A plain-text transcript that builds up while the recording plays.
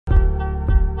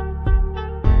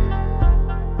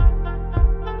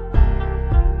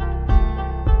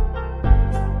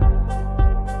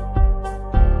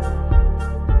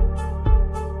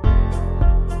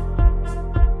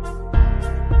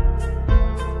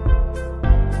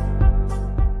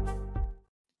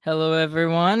Hello,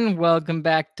 everyone. Welcome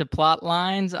back to Plot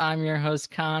Lines. I'm your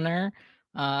host, Connor.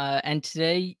 And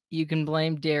today you can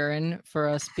blame Darren for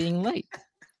us being late.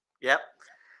 Yep.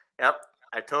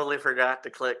 I totally forgot to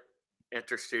click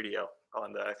Enter Studio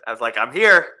on the. I was like, I'm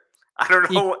here. I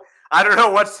don't know. I don't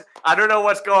know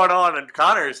what's going on in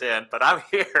Connor's end, but I'm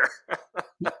here.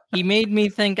 He made me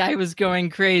think I was going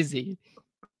crazy.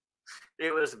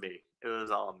 It was me. It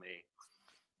was all me.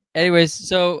 Anyways,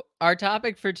 so our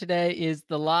topic for today is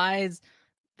the lies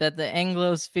that the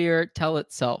Anglosphere tell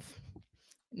itself.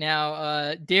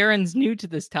 Now, Darren's new to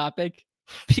this topic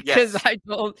because Yes.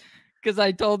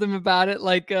 I told him about it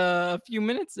like a few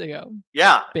minutes ago.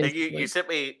 Yeah, Basically.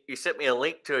 you sent me a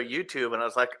link to a YouTube, and I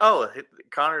was like, oh,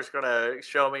 Connor's gonna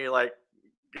show me like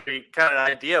kind of an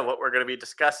idea of what we're gonna be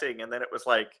discussing, and then it was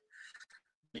like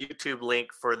YouTube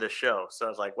link for the show. So I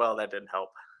was like, well, that didn't help.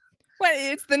 Well,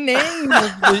 it's the name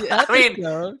of the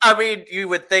episode. I mean, you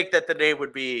would think that the name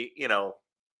would be,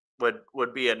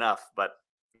 would be enough, but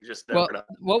you just never know.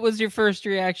 What was your first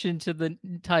reaction to the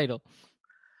title?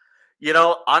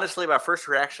 Honestly, my first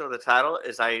reaction to the title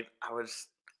is I've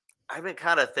been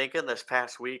kind of thinking this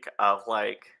past week of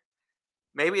like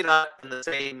maybe not in the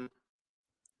same,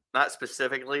 not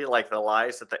specifically like the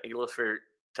lies that the Anglosphere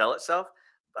tell itself,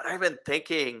 but I've been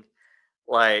thinking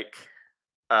like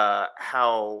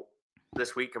how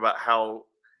this week about how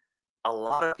a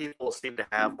lot of people seem to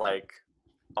have like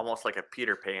almost like a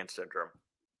Peter Pan syndrome.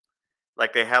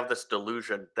 Like they have this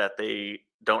delusion that they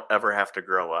don't ever have to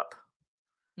grow up.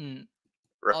 Mm.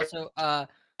 Right? Also,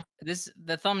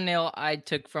 the thumbnail I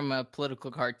took from a political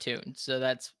cartoon, so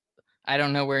that's I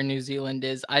don't know where New Zealand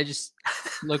is. I just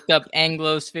looked up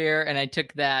Anglosphere and I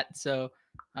took that. So,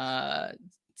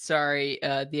 sorry,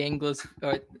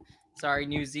 sorry,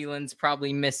 New Zealand's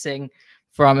probably missing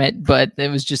from it, but it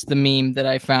was just the meme that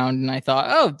I found, and I thought,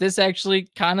 oh, this actually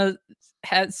kind of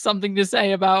has something to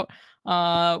say about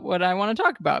what I want to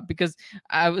talk about, because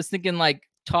I was thinking like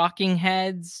Talking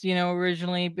Heads,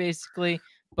 originally, basically,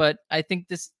 but I think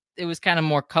it was kind of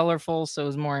more colorful, so it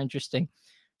was more interesting.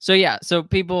 So yeah, so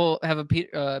people have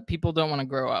people don't want to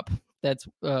grow up. That's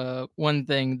one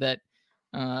thing that,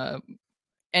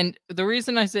 and the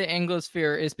reason I say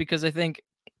Anglosphere is because I think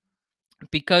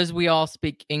because we all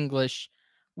speak English,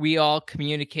 we all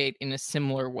communicate in a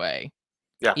similar way.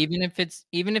 Yeah. Even if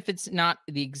it's not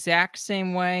the exact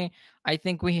same way, I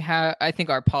think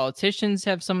our politicians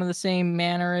have some of the same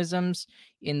mannerisms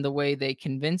in the way they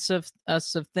convince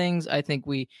us of things. I think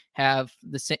we have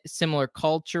the similar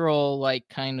cultural, like,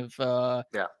 kind of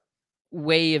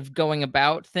way of going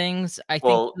about things. I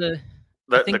think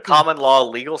the common law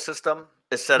legal system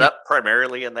is set up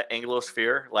primarily in the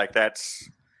Anglosphere. Like that's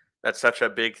such a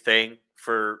big thing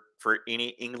for any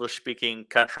English speaking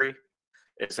country.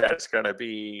 Is that it's going to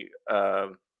be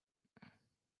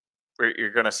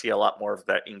you're going to see a lot more of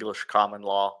that English common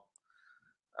law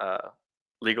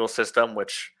legal system,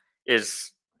 which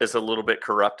is a little bit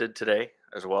corrupted today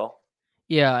as well.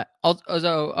 Yeah.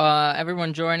 Also,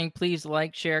 everyone joining, please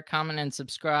like, share, comment, and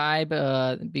subscribe.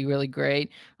 It'd be really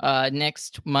great.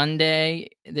 Next Monday,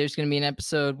 there's going to be an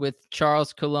episode with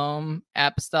Charles Coulombe,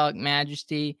 Apostolic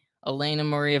Majesty, Elena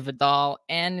Maria Vidal,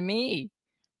 and me.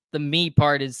 The me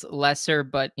part is lesser,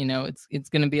 but it's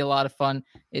going to be a lot of fun.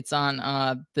 It's on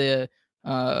the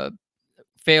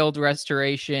failed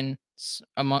restoration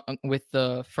with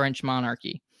the French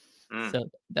monarchy. So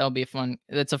that'll be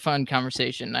that's a fun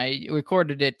conversation. I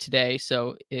recorded it today,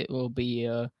 so it will be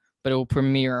but it will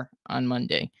premiere on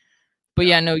Monday. But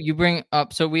yeah, no, you bring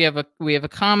up, so we have a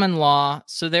common law,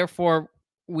 so therefore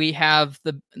we have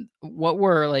what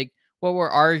we're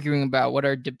arguing about, what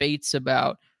our debates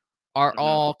about are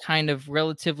all kind of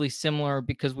relatively similar,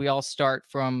 because we all start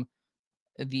from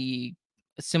a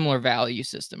similar value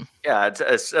system. Yeah, it's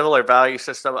a similar value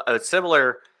system, a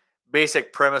similar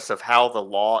basic premise of how the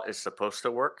law is supposed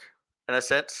to work, in a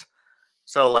sense.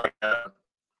 So, like,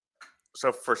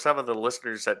 so for some of the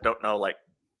listeners that don't know, like,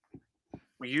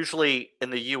 we usually in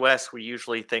the U.S. we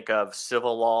usually think of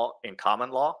civil law and common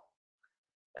law.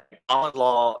 Common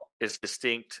law is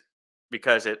distinct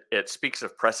because it speaks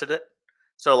of precedent.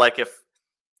 So, like,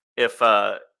 if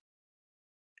a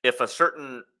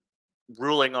certain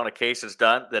ruling on a case is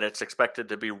done, then it's expected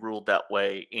to be ruled that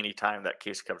way anytime that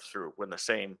case comes through when the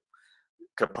same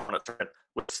components are in.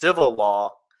 With civil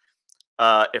law,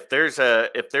 if there's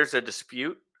a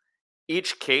dispute,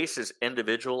 each case is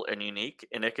individual and unique,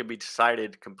 and it can be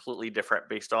decided completely different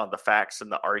based on the facts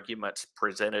and the arguments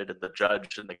presented and the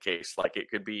judge in the case. Like, it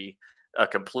could be a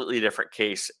completely different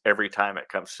case every time it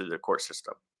comes through the court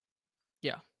system.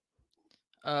 Yeah.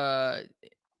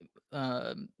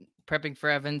 Prepping for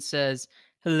Evan says,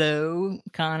 Hello,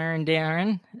 Connor and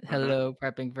Darren. Hmm. Hello,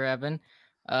 Prepping for Evan.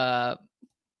 Uh,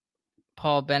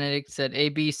 Paul Benedict said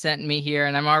AB sent me here,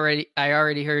 and I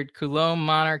already heard Coulomb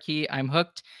Monarchy. I'm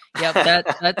hooked.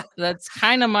 Yep, that's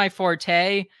kind of my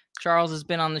forte. Charles has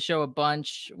been on the show a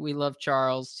bunch. We love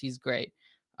Charles. He's great.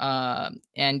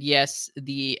 And yes,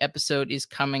 the episode is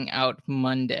coming out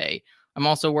Monday. I'm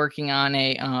also working on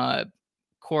a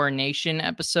coronation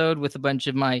episode with a bunch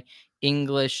of my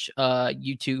English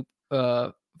YouTube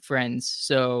friends.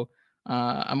 So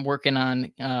I'm working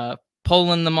on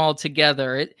pulling them all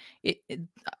together. It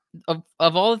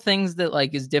of all the things that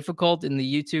like is difficult in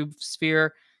the YouTube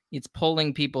sphere, it's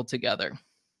pulling people together.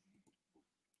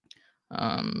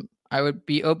 I would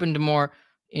be open to more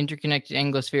interconnected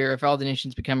Anglosphere if all the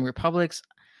nations become republics.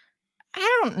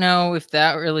 I don't know if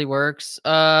that really works.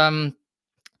 I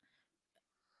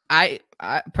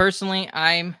personally,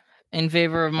 I'm in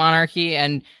favor of monarchy,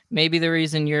 and maybe the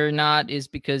reason you're not is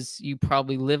because you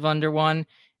probably live under one,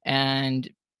 and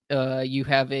you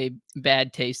have a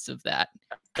bad taste of that.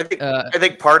 I think Uh, I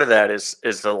think part of that is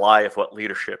the lie of what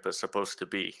leadership is supposed to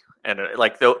be, and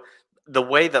like the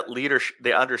way that leadership,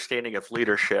 the understanding of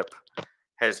leadership,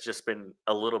 has just been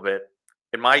a little bit,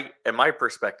 in my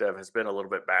perspective, has been a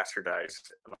little bit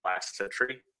bastardized in the last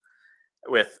century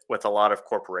with a lot of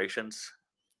corporations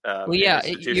well, and yeah,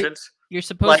 institutions. you're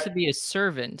supposed Like to be a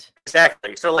servant.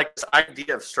 exactly. So like this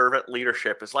idea of servant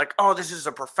leadership is like, oh, this is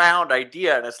a profound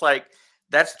idea, and it's like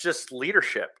that's just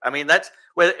leadership. I mean, that's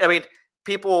well, I mean,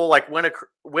 people like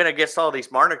win against all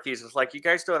these monarchies. It's like you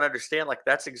guys don't understand. Like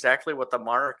that's exactly what the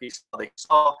monarchies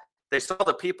saw. They saw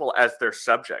the people as their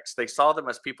subjects. They saw them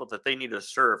as people that they need to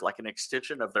serve, like an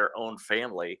extension of their own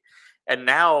family. And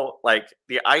now, like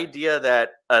the idea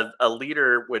that a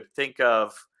leader would think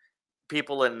of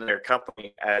people in their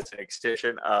company as an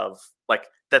extension of like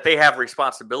that they have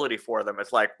responsibility for them.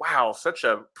 It's like, wow, such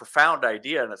a profound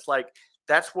idea. And it's like,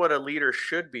 that's what a leader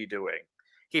should be doing.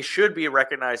 He should be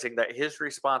recognizing that his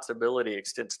responsibility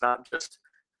extends not just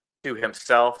to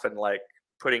himself and like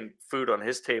putting food on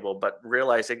his table, but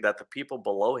realizing that the people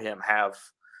below him have,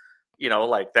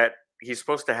 like that he's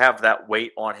supposed to have that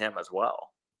weight on him as well.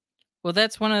 Well,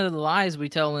 that's one of the lies we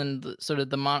tell in the, sort of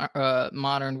the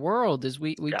modern world is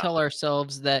we Yeah. tell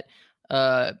ourselves that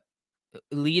uh,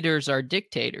 leaders are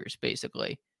dictators,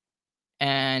 basically,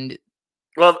 and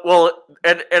Well,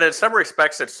 and in some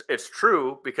respects, it's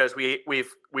true because we've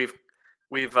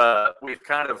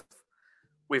kind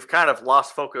of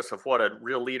lost focus of what a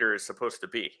real leader is supposed to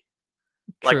be.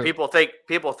 Like true. people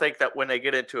think that when they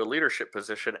get into a leadership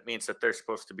position, it means that they're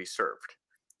supposed to be served,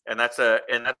 and that's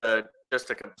just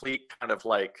a complete kind of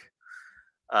like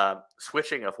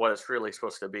switching of what it's really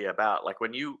supposed to be about. Like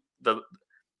when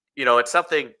it's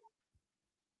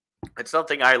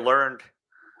something I learned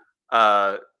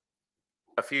uh,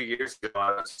 a few years ago.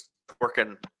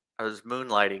 I was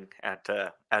moonlighting at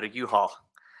a U-Haul,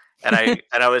 and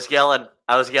I was yelling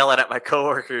at my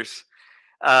coworkers,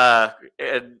 uh,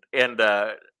 and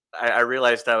I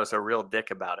realized I was a real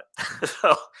dick about it.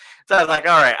 So I was like,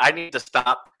 all right, I need to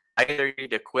stop. I either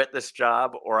need to quit this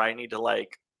job or I need to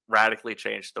like radically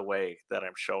change the way that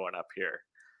I'm showing up here.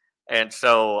 And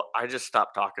so I just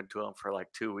stopped talking to him for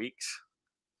like 2 weeks,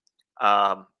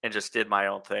 and just did my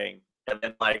own thing. And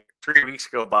then like 3 weeks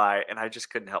go by, and I just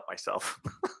couldn't help myself.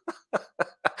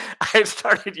 I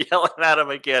started yelling at him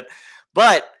again,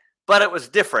 but it was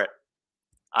different.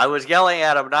 I was yelling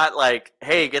at him not like,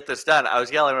 "Hey, get this done." I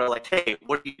was yelling at him like, "Hey,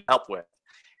 what do you need help with?"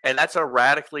 And that's a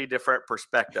radically different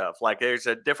perspective. Like, there's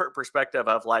a different perspective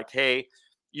of like, "Hey,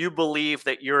 you believe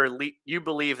that you're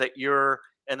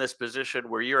in this position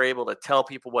where you're able to tell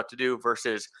people what to do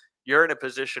versus you're in a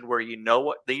position where you know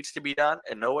what needs to be done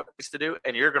and know what needs to do,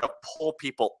 and you're going to pull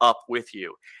people up with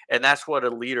you." And that's what a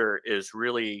leader is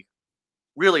really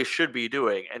should be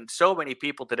doing. And so many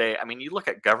people today, I mean, you look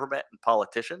at government and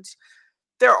politicians,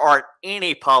 there aren't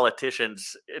any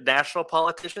politicians, national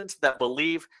politicians, that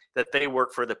believe that they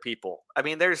work for the people. I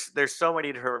mean, there's so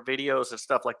many different videos and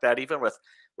stuff like that. Even with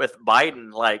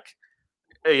Biden, like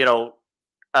you know,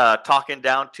 talking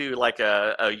down to like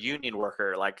a union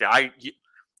worker, like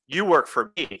you work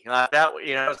for me. That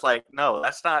it's like no,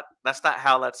 that's not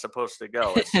how that's supposed to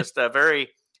go. It's just a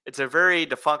very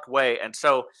defunct way. And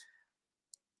so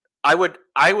I would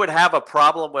have a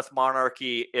problem with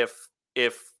monarchy if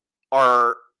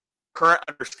our current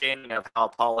understanding of how a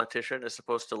politician is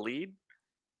supposed to lead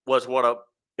was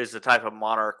is the type of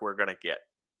monarch we're going to get.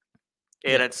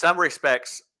 And Yeah. in some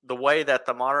respects, the way that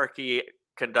the monarchy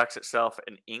conducts itself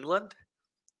in England,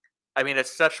 I mean,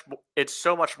 it's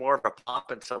so much more of a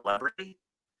pomp and celebrity.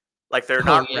 Like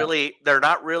Oh yeah. they're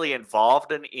not really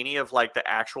involved in any of like the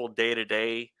actual day to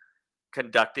day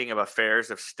conducting of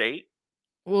affairs of state.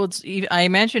 Well, I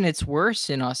imagine it's worse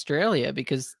in Australia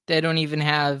because they don't even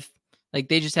have like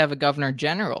they just have a governor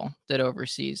general that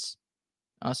oversees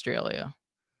Australia,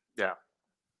 Yeah.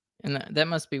 and that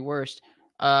must be worse.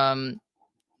 Um,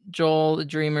 Joel the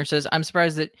Dreamer says, "I'm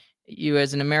surprised that you,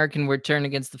 as an American, would turn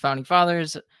against the founding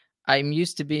fathers. I'm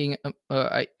used to being,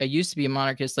 I used to be a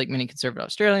monarchist like many conservative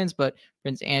Australians, but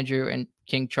Prince Andrew and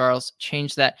King Charles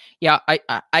changed that. Yeah,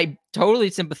 I totally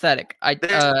sympathetic.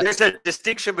 There's a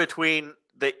distinction between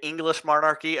the English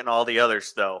monarchy and all the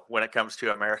others, though, when it comes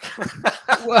to America.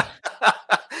 Well,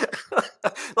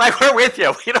 Like we're with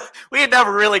you. We had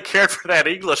never really cared for that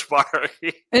English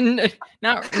monarchy. and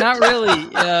not really.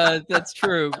 That's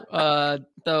true.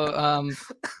 Though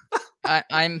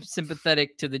I'm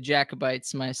sympathetic to the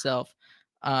Jacobites myself.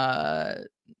 But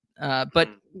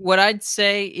what I'd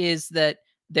say is that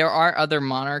there are other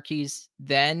monarchies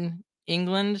than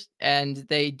England, and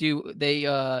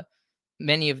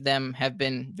many of them have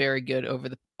been very good over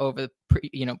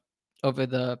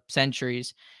the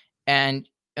centuries. And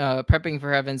prepping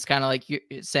for heaven's kind of like you're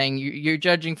saying you're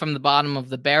judging from the bottom of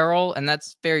the barrel, and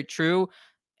that's very true.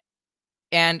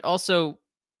 And also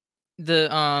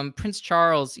the Prince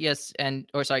Charles, yes,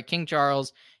 King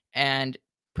Charles and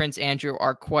Prince Andrew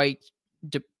are quite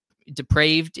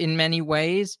depraved in many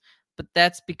ways, but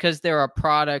that's because they're a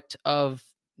product of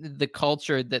the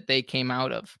culture that they came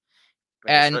out of.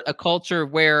 And a culture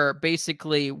where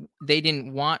basically they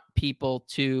didn't want people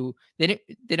to they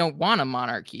don't want a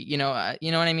monarchy, you know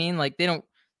what I mean? Like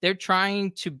they're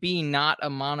trying to be not a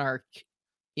monarch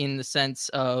in the sense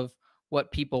of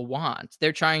what people want.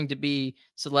 They're trying to be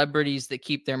celebrities that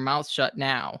keep their mouth shut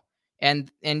now.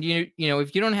 And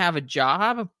if you don't have a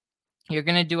job, you're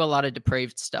going to do a lot of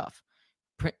depraved stuff.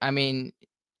 I mean,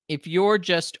 if you're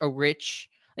just a rich,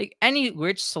 like any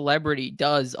rich celebrity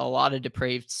does a lot of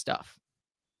depraved stuff.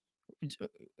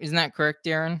 Isn't that correct,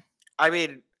 Darren? I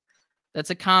mean, that's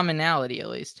a commonality, at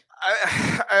least.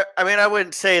 I mean, I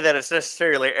wouldn't say that it's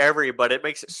necessarily but it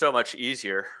makes it so much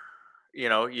easier.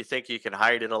 You think you can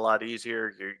hide it a lot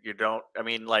easier. You don't. I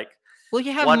mean, like, well,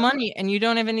 you have money and you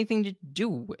don't have anything to do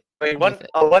with. I mean,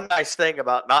 one nice thing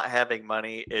about not having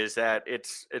money is that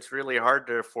it's really hard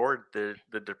to afford the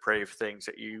depraved things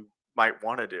that you might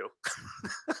want to do.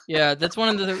 Yeah, that's one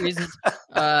of the reasons.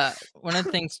 One of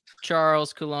the things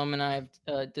Charles Coulomb and I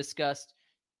have discussed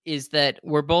is that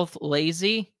we're both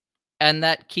lazy, and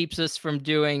that keeps us from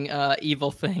doing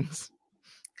evil things.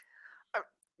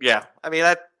 Yeah, I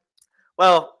mean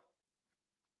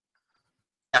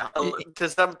to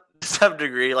some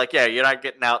degree, like, yeah, you're not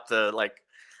getting out to like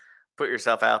put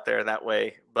yourself out there in that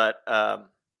way, but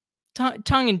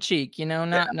tongue in cheek,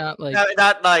 not like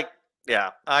not like.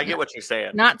 Yeah, I get what you're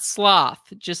saying. Not sloth,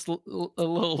 just a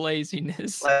little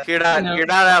laziness. Like you're not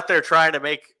out there trying to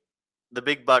make the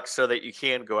big bucks so that you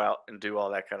can go out and do all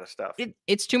that kind of stuff.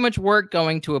 It's too much work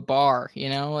going to a bar,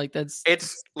 like that's.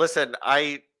 Listen,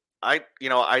 I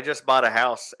just bought a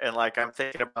house, and like I'm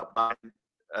thinking about buying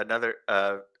another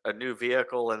a new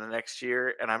vehicle in the next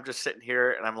year, and I'm just sitting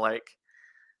here and I'm like,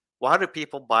 why do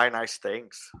people buy nice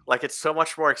things? Like, it's so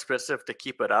much more expensive to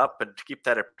keep it up and to keep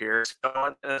that appearance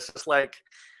going. And it's just like,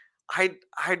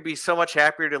 I'd be so much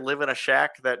happier to live in a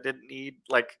shack that didn't need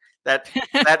like that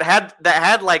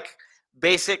had like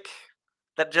basic,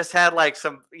 that just had like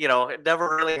some, it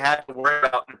never really had to worry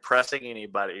about impressing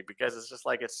anybody, because it's just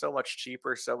like, it's so much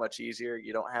cheaper, so much easier.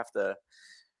 You don't have to,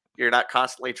 you're not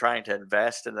constantly trying to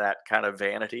invest in that kind of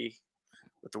vanity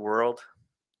with the world.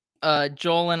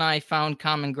 Joel and I found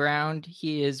common ground.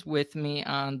 He is with me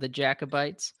on the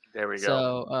Jacobites. There we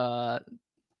go.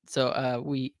 So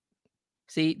we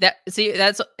see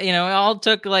that's it all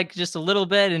took like just a little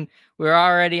bit, and we're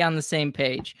already on the same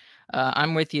page.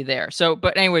 I'm with you there. So,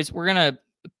 but anyways, we're gonna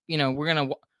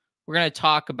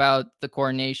talk about the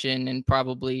coronation and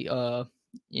probably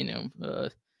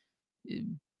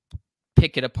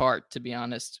pick it apart. To be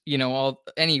honest,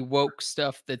 any woke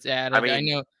stuff that's added.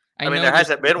 I mean, there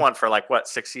hasn't been one for like what,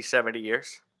 60, 70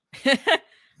 years. I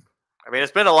mean,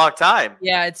 it's been a long time.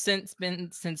 Yeah, it's since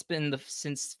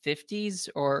 50s,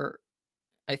 or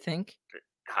I think.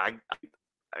 I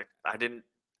didn't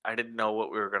know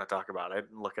what we were going to talk about. I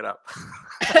didn't look it up.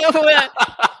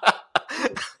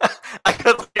 I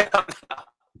could look it up now.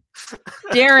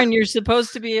 Darren, you're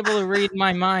supposed to be able to read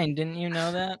my mind. Didn't you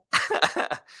know that?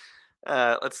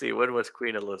 Let's see. When was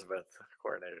Queen Elizabeth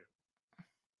coronated?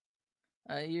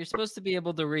 You're supposed to be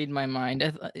able to read my mind.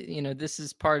 This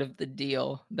is part of the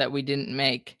deal that we didn't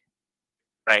make.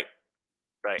 Right.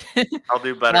 I'll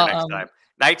do better next time.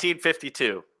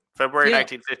 1952. February You know,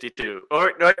 1952.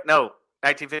 Or no,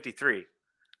 1953.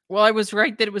 well, I was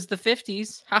right that it was the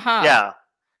 50s. Haha. Yeah.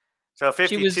 So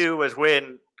She was 52 was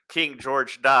when King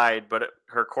George died, but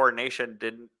her coronation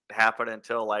didn't happen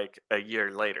until like a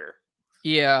year later.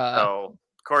 yeah. So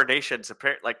coronation's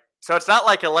apparent like so it's not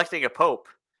like electing a pope.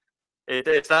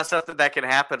 It's not something that can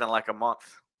happen in like a month.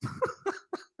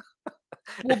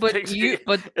 Well, It takes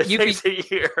a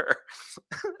year.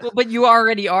 well, but you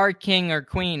already are king or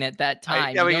queen at that time. I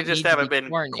You mean, you don't just need to haven't be been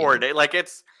coordinated. coordinated. Like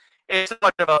it's so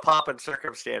much of a pomp and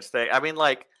circumstance thing. I mean,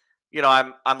 like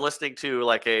I'm listening to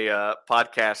like a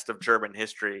podcast of German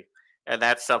history, and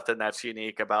that's something that's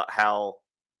unique about how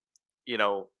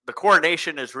the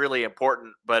coronation is really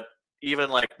important. But even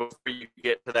like before you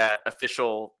get to that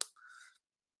official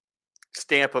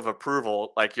stamp of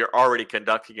approval, like you're already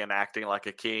conducting and acting like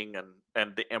a king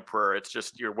and the emperor. It's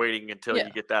just you're waiting until Yeah.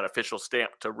 you get that official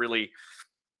stamp to really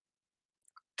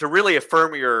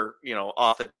affirm your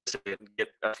authenticity and get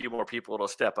a few more people to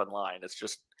step in line. It's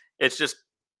just it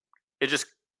just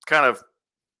kind of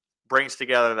brings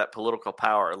together that political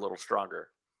power a little stronger.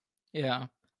 Yeah.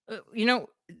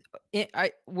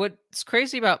 What's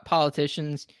crazy about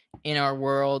politicians in our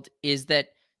world is that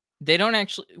they don't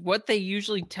actually what they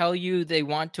usually tell you they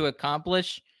want to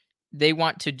accomplish, they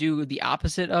want to do the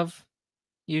opposite of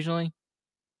usually.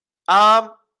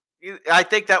 Um, I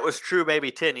think that was true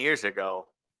maybe 10 years ago.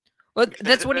 But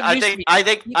that's what it I used to think be. I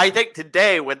think I think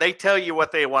today when they tell you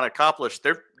what they want to accomplish,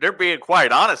 they're being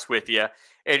quite honest with you,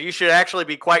 and you should actually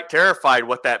be quite terrified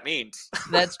what that means.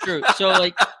 That's true. So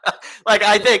like like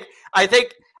I think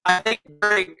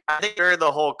during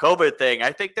the whole COVID thing,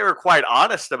 I think they were quite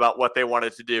honest about what they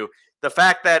wanted to do. The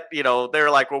fact that they're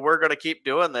like, well, we're going to keep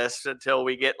doing this until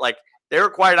we get like they were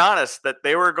quite honest that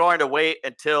they were going to wait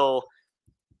until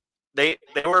they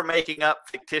were making up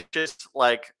fictitious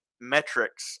like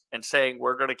metrics and saying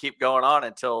we're going to keep going on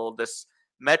until this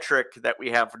metric that we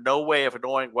have no way of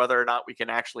knowing whether or not we can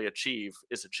actually achieve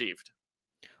is achieved.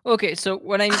 okay, so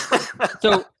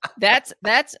so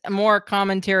that's more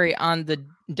commentary on the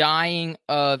dying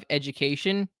of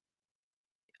education.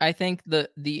 I think the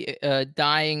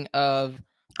dying of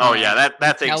Oh yeah,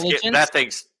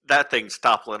 intelligence. that thing's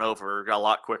toppling over a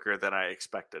lot quicker than I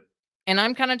expected. And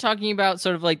I'm kind of talking about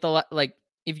sort of like like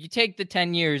if you take the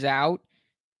 10 years out,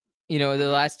 the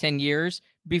Mm-hmm. last 10 years,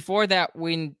 before that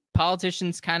when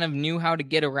politicians kind of knew how to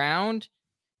get around,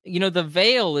 the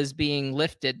veil is being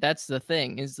lifted. That's the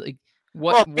thing. Is like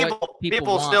Well, what people people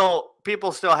people want. still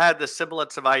people still had the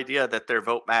semblance of idea that their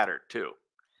vote mattered too.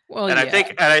 Well, And I yeah. think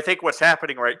and I think what's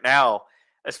happening right now,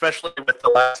 especially with the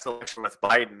last election with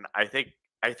Biden, I think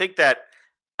that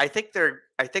I think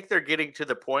they're getting to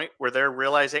the point where they're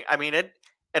realizing. I mean,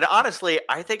 and honestly,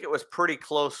 I think it was pretty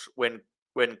close when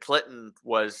Clinton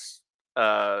was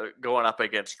going up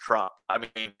against Trump. I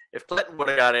mean, if Clinton would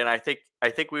have got in, I think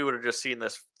we would have just seen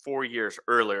this 4 years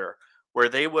earlier, where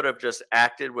they would have just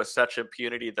acted with such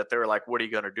impunity that they were like, "What are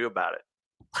you going to do about it?"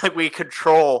 Like we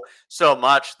control so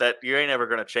much that you ain't ever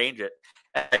going to change it.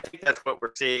 And I think that's what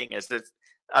we're seeing is that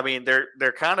I mean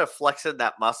they're kind of flexing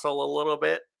that muscle a little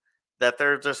bit that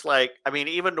they're just like I mean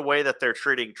even the way that they're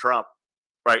treating Trump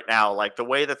right now like the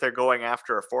way that they're going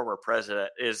after a former president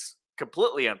is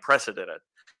completely unprecedented.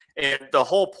 And the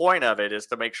whole point of it is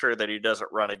to make sure that he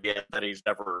doesn't run again, that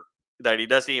he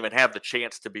doesn't even have the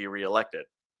chance to be reelected.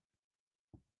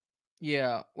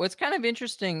 Yeah. What's kind of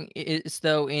interesting is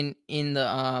though in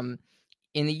the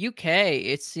UK,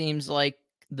 it seems like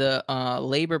the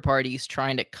Labour Party is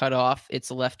trying to cut off its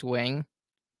left wing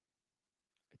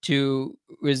to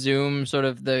resume sort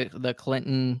of the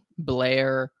Clinton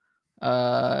Blair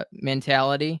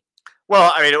mentality.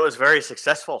 Well, I mean, it was very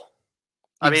successful.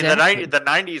 I mean, Exactly. the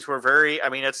 '90s were very. I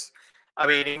mean, I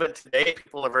mean, even today,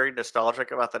 people are very nostalgic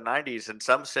about the '90s. In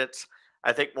some sense,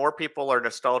 I think more people are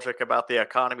nostalgic about the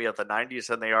economy of the '90s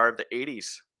than they are of the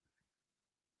 '80s.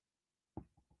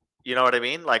 You know what I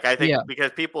mean? Like, I think Yeah.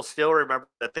 because people still remember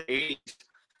that the '80s,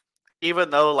 even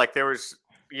though like there was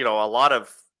a lot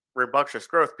of rambunctious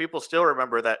growth, people still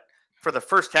remember that for the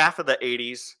first half of the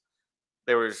 '80s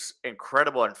there was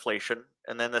incredible inflation,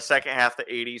 and then the second half of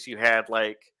the '80s you had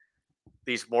like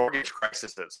these mortgage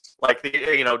crises, like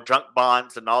the junk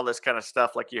bonds and all this kind of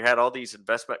stuff. Like you had all these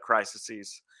investment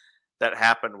crises that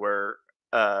happened where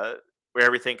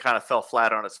everything kind of fell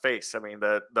flat on its face. I mean,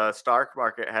 the stock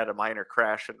market had a minor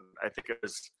crash, and I think it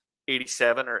was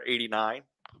 '87 or '89.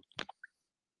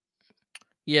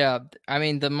 Yeah. I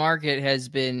mean, the market has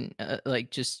been like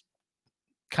just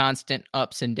constant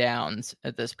ups and downs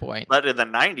at this point. But in the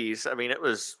 '90s, I mean, it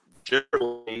was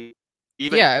generally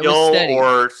even Yeah, it keel was steady.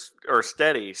 or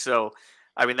steady. So,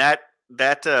 I mean that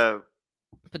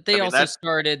But they also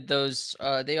started those.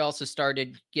 They also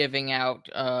started giving out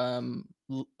home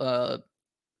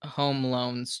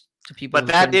loans to people who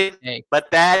couldn't pay.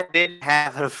 But that didn't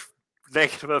have a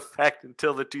negative effect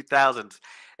until the 2000s,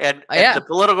 and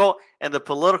the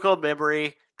political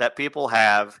memory that people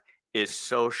have is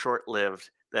so short lived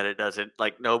that it doesn't,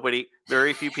 like,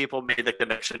 very few people made the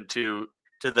connection to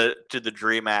the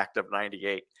Dream Act of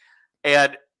 '98.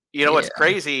 And you know what's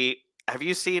crazy? Have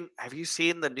you seen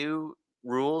the new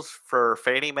rules for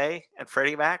Fannie Mae and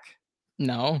Freddie Mac?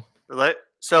 No.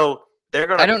 So they're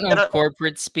gonna. I don't know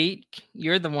corporate speak.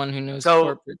 You're the one who knows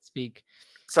corporate speak.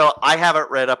 So I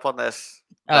haven't read up on this.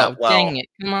 Oh, dang it!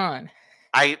 Come on.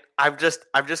 I've just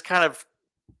kind of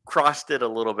crossed it a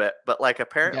little bit, but like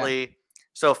apparently,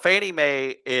 so Fannie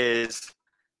Mae is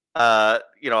a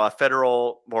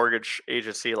federal mortgage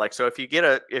agency. Like, so if you get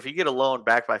a loan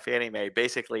backed by Fannie Mae,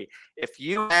 basically, if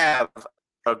you have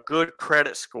a good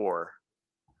credit score,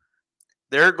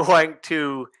 they're going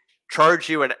to charge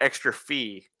you an extra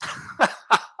fee.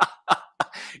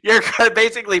 You're going to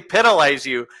basically penalize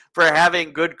you for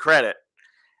having good credit,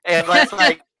 and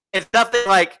like it's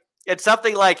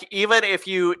something like even if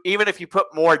you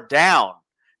put more down,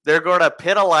 they're going to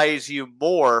penalize you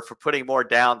more for putting more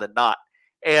down than not.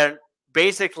 And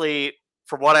basically,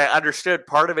 from what I understood,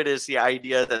 part of it is the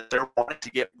idea that they're wanting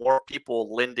to get more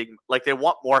people lending, like they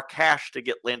want more cash to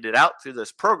get lended out through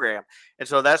this program. And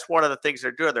so that's one of the things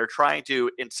they're doing. They're trying to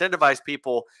incentivize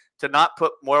people to not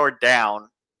put more down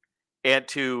and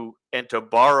to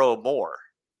borrow more.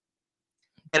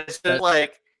 And it's just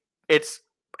like it's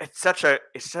such a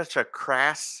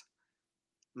crass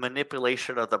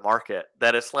manipulation of the market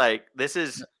that it's like this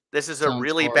is a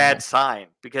really bad sign,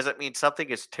 because it means something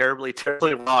is terribly,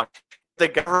 terribly wrong. The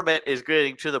government is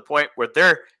getting to the point where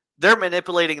they're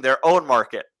manipulating their own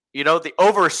market. The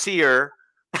overseer,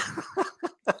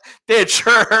 the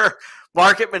insurer,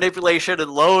 market manipulation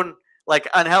and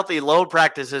unhealthy loan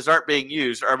practices aren't being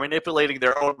used, are manipulating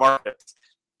their own markets.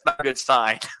 It's not a good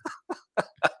sign.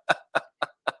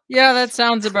 Yeah, that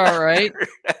sounds about right.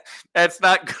 That's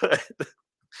not good.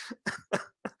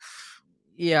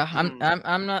 Yeah,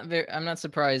 I'm not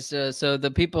surprised. So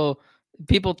the people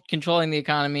controlling the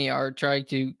economy are trying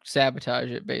to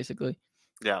sabotage it, basically.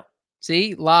 Yeah.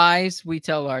 See, lies we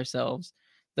tell ourselves,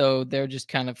 though they're just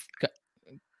kind of.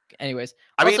 Anyways,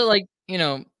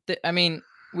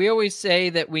 we always say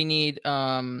that we need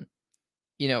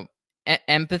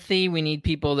empathy. We need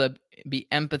people to be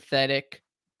empathetic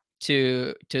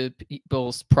to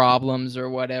people's problems or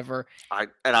whatever.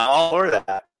 I'm all for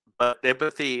that, but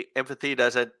empathy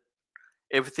doesn't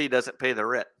pay the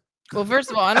rent. Well,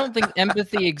 first of all, I don't think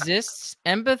empathy exists.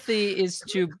 Empathy is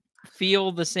to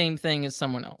feel the same thing as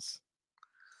someone else.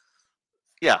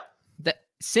 Yeah.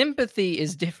 Sympathy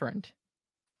is different.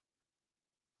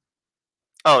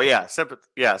 Oh yeah,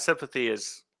 sympathy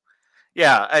is.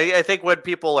 Yeah, I think when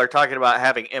people are talking about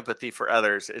having empathy for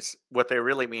others, it's what they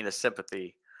really mean is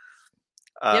sympathy.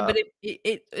 Yeah, but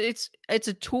it's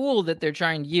a tool that they're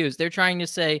trying to use. They're trying to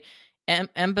say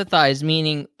empathize,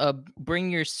 meaning bring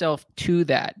yourself to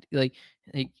that,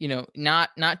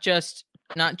 not just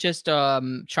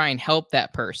try and help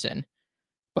that person,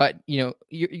 but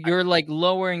you're like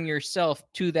lowering yourself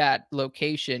to that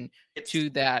location, to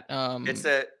that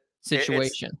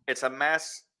situation. It's a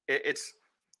mass. It's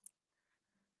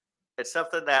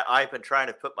something that I've been trying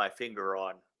to put my finger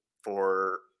on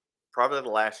for probably the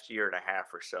last year and a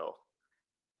half or so,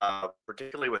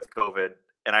 particularly with COVID.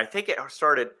 And I think it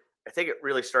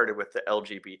really started with the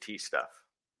LGBT stuff,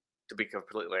 to be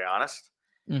completely honest.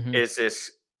 Mm-hmm. Is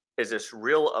this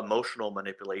real emotional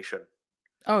manipulation?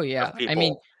 Oh yeah. I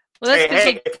mean, say,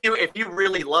 hey, if you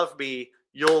really love me,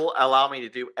 you'll allow me to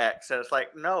do X. And it's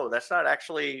like, no, that's not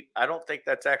actually, I don't think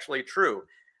that's actually true.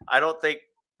 I don't think,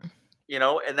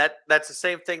 and that's the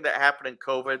same thing that happened in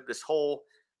COVID. This whole,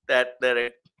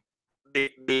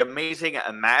 the amazing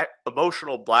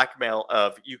emotional blackmail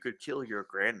of, you could kill your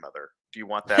grandmother. Do you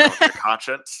want that on your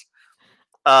conscience?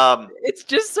 It's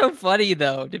just so funny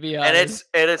though, to be honest.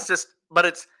 And it's just,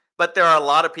 but there are a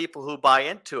lot of people who buy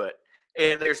into it.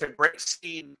 And there's a great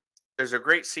scene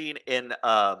in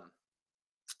the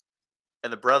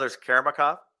brothers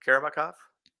Karamazov. Karamazov.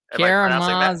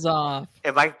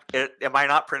 Am I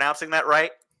not pronouncing that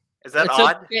right? Is that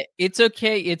odd? Okay. It's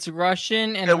okay. It's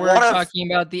Russian, and we're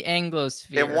talking about the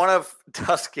Anglosphere. And one of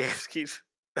Dostoevsky's.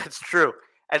 That's true.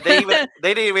 And they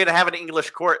didn't even have an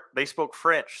English court. They spoke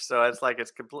French, so it's like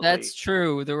it's completely. That's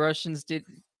true. The Russians did.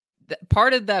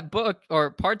 Part of that book,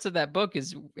 or parts of that book,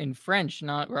 is in French,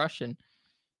 not Russian.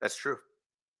 That's true.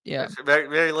 Yeah, it's very,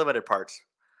 very limited parts.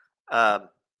 But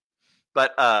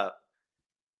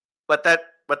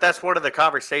but that's one of the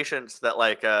conversations that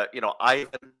like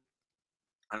Ivan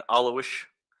and Alois.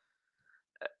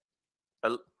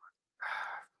 I'm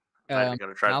not even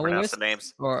going to try to pronounce the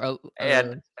names. Alois or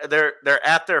And they're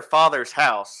at their father's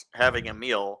house having a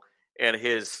meal, and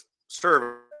his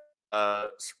servant,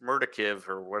 Smirnikiv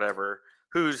or whatever,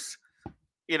 who's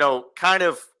kind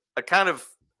of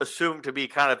assumed to be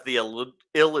kind of the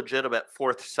illegitimate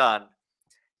fourth son,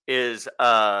 is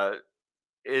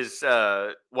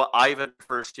what Ivan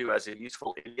refers to as a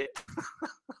useful idiot.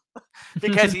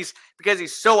 because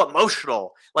he's so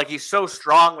emotional, like he's so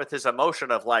strong with his emotion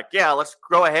of like, yeah, let's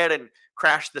go ahead and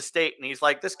crash the state, and he's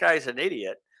like, this guy's an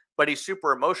idiot, but he's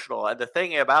super emotional. And the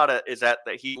thing about it is that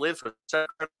he lives with such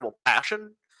incredible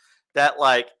passion that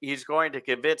like he's going to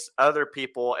convince other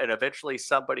people, and eventually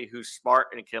somebody who's smart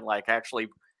and can like actually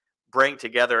bring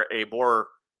together a more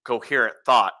coherent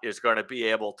thought is going to be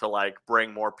able to like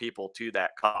bring more people to that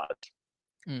cause.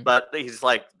 But he's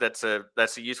like, that's a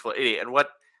useful idiot. And what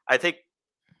I think,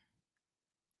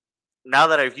 now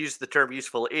that I've used the term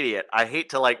useful idiot, I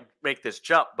hate to like make this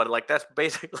jump, but like that's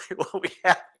basically what we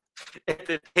have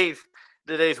in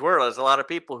today's world, is a lot of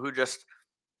people who just,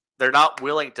 they're not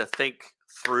willing to think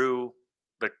through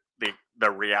the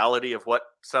reality of what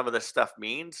some of this stuff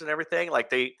means and everything.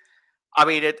 Like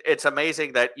it's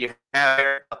amazing that you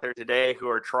have out there today who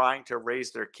are trying to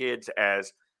raise their kids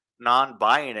as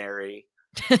non-binary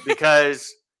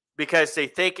because they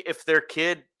think if their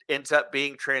kid ends up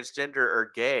being transgender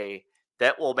or gay,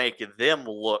 that will make them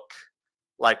look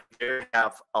like they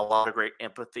have a lot of great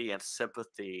empathy and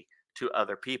sympathy to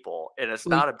other people. And it's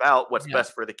not about what's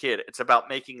best for the kid. It's about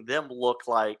making them look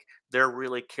like they're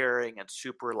really caring and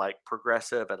super like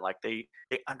progressive, and like they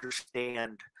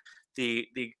understand the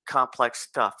complex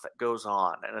stuff that goes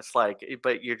on. And it's like,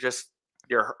 but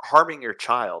you're harming your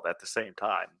child at the same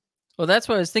time. Well, that's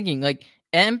what I was thinking. Like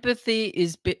empathy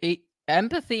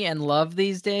and love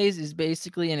these days is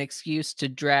basically an excuse to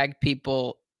drag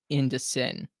people into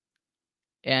sin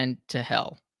and to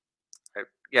hell.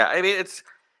 Yeah, I mean, it's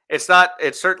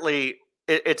certainly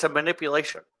it's a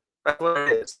manipulation. That's what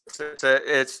it is.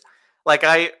 It's like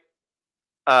I've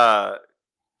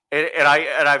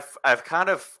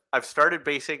started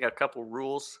basing a couple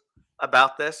rules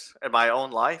about this in my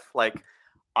own life. Like,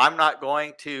 I'm not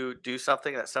going to do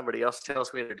something that somebody else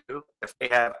tells me to do if they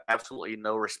have absolutely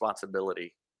no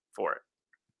responsibility for it.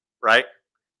 Right?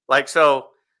 Like, so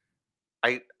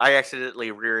I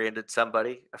accidentally rear-ended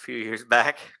somebody a few years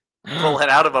back, pulling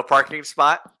out of a parking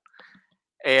spot,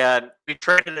 and we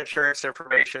traded insurance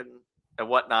information and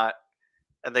whatnot.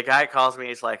 And the guy calls me.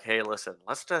 He's like, "Hey, listen,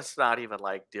 let's just not even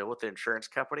like deal with the insurance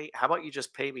company. How about you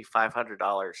just pay me $500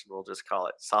 and we'll just call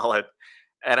it solid?"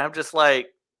 And I'm just like,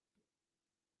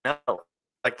 "No,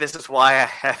 like this is why I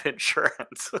have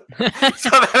insurance, so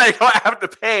that I don't have to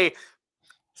pay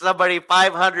somebody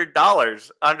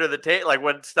 $500 under the table, like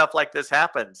when stuff like this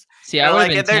happens." See, I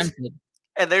would have been tempted.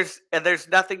 And there's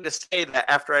nothing to say that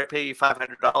after I pay you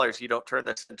 $500, you don't turn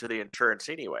this into the insurance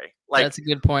anyway. Like, that's a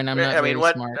good point. I'm not.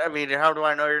 Smart. I mean, how do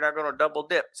I know you're not going to double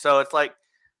dip? So it's like,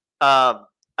 I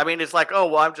mean, it's like, oh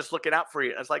well, I'm just looking out for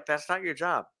you. It's like, that's not your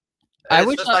job. I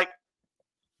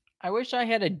wish I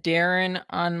had a Darren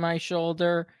on my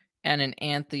shoulder and an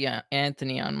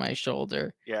Anthony on my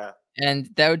shoulder. Yeah. And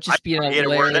that would just be I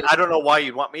don't know why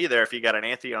you'd want me there if you got an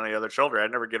Anthony on the other shoulder.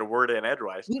 I'd never get a word in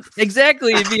edgewise.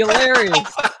 Exactly. It'd be hilarious.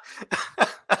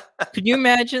 Could you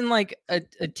imagine like a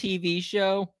TV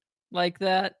show like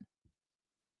that?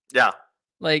 Yeah.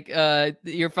 Like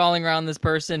you're following around this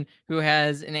person who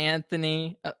has an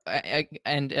Anthony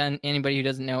and anybody who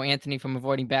doesn't know Anthony from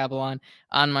Avoiding Babylon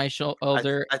on my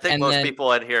shoulder. I think most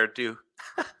people in here do.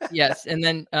 Yes. And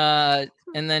then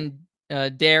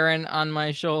Darren on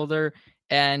my shoulder,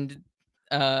 and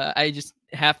I just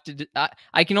have to.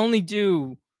 I can only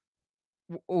do.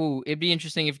 Oh, it'd be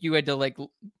interesting if you had to like.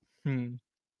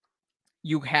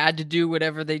 You had to do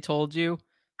whatever they told you.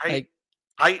 I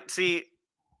see.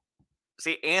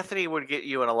 See, Anthony would get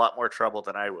you in a lot more trouble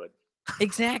than I would.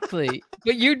 Exactly,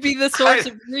 but you'd be the source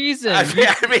of reason.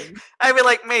 I mean,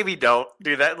 like maybe don't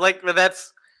do that. Like, but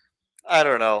that's. I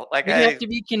don't know. Like, you have to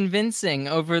be convincing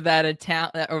over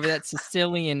that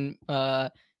Sicilian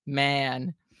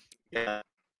man. Yeah,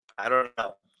 I don't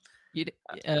know.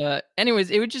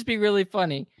 Anyways, it would just be really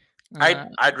funny.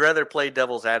 I'd rather play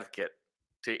devil's advocate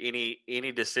to any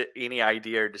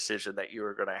idea or decision that you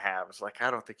were going to have. It's like,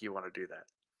 I don't think you want to do that.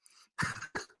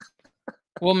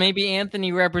 Well, maybe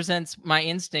Anthony represents my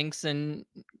instincts, and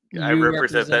I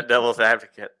represent that devil's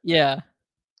advocate. Yeah.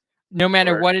 No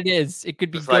matter what it is, it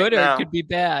could be good or it could be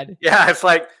bad. Yeah, it's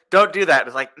like, don't do that.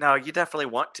 It's like, no, you definitely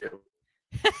want to.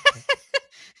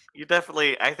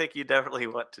 I think you definitely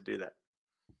want to do that.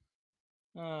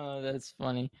 Oh, that's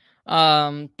funny.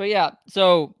 But yeah,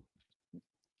 so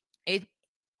it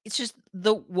it's just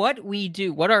the what we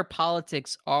do, what our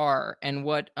politics are, and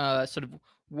what sort of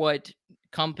what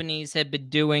companies have been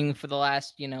doing for the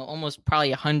last, almost probably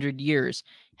 100 years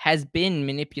has been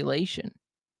manipulation.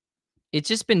 It's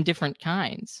just been different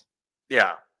kinds.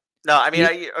 Yeah. No, I mean,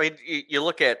 It, I mean, you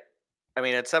look at, I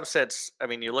mean, in some sense, I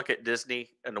mean, you look at Disney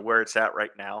and where it's at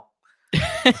right now.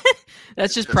 that's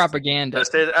It's just propaganda.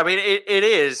 I mean, it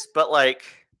is, but like,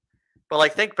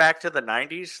 think back to the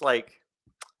 '90s. Like,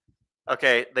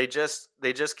 okay, they just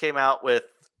came out with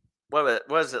what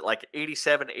was it like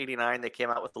 87, 89? They came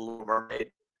out with the Little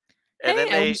Mermaid, and Hey, then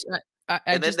they I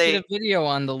and then just did a they video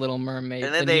on the Little Mermaid,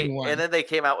 the new and one. then they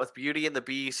came out with Beauty and the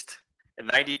Beast in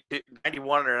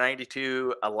 91 or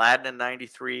 92, Aladdin in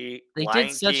 93, They did Lion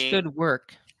such King. good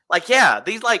work. Like, yeah,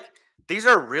 these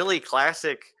are really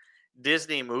classic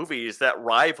Disney movies that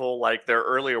rival like their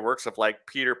earlier works of like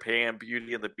Peter Pan,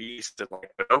 Beauty and the Beast, and like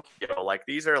Pinocchio. Like,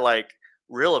 these are like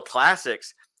real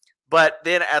classics. But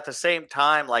then at the same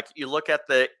time, like, you look at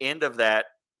the end of that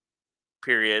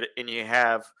period and you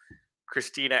have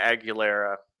Christina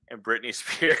Aguilera and Britney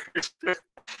Spears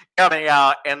coming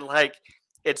out, and like,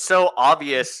 it's so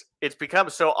obvious. It's become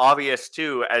so obvious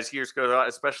too as years go on,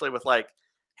 especially with like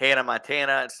Hannah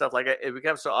Montana and stuff like that. It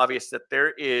becomes so obvious that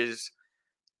there is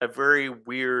a very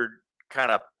weird kind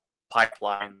of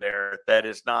pipeline there that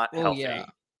is not Well, yeah.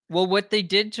 healthy. Well, what they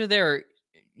did to their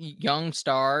young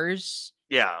stars,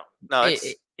 Yeah, no,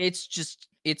 it's just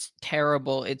it's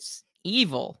terrible. It's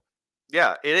evil.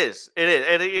 yeah, it is,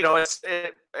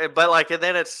 and but like, and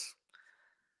then it's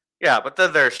yeah, but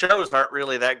then their shows aren't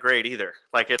really that great either.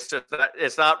 Like, it's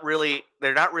not really,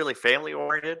 they're not really family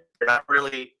oriented. They're not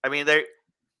really. I mean,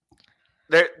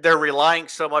 they're relying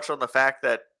so much on the fact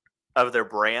that of their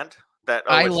brand that,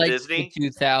 oh, I it's like the Disney.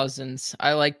 2000s.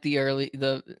 I like the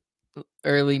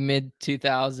early mid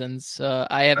 2000s.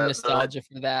 I have The nostalgia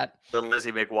for that. the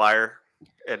Lizzie McGuire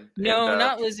and No,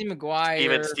 not Lizzie Steven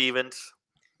McGuire. Stevens.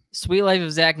 Sweet Life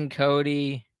of Zach and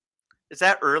Cody. Is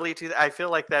that early? I feel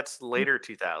like that's later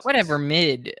 2000s. Whatever,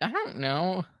 mid. I don't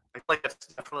know. I feel like that's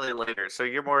definitely later. So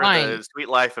you're more in Fine. the Sweet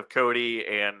Life of Cody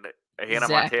and Hannah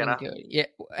Zach and Montana. Cody. Yeah,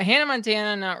 Hannah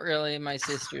Montana. Not really. My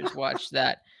sisters watched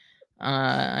that.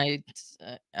 I,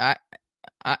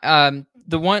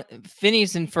 the one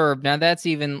Phineas and Ferb. Now that's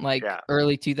even like Yeah,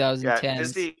 early yeah. 2010s.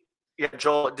 Disney. Yeah,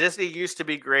 Joel. Disney used to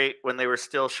be great when they were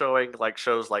still showing like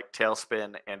shows like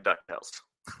Tailspin and Ducktales.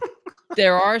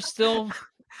 There are still.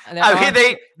 I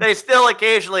mean, they still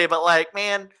occasionally, but like,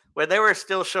 man, when they were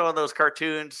still showing those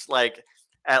cartoons like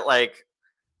at like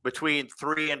between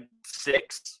 3 and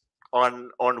 6 on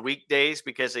weekdays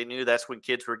because they knew that's when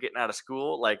kids were getting out of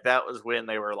school, like that was when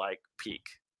they were like peak.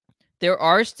 There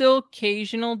are still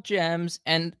occasional gems,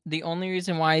 and the only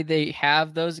reason why they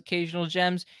have those occasional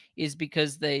gems is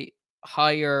because they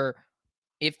hire.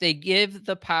 If they give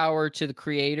the power to the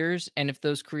creators, and if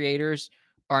those creators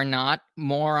are not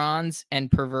morons and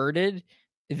perverted,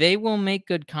 they will make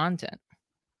good content.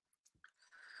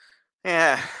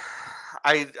 Yeah,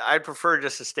 I prefer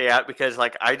just to stay out because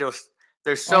like I just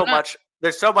there's Well, so much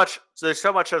there's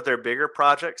so much of their bigger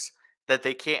projects that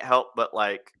they can't help but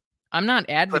like I'm not put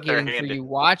their advocating for hand in. you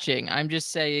watching. I'm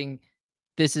just saying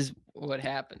this is what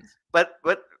happens. But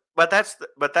that's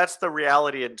the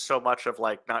reality in so much of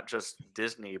like not just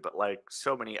Disney but like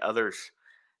so many others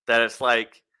that it's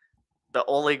like the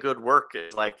only good work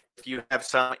is like if you have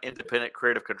some independent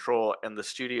creative control and the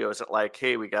studio isn't like,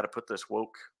 hey, we got to put this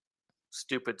woke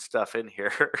stupid stuff in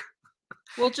here.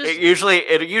 Well, It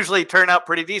usually turned out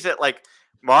pretty decent. Like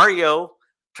Mario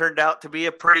turned out to be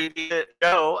a pretty decent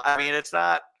show. It's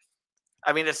not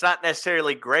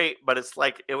necessarily great, but it's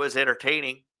like it was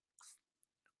entertaining.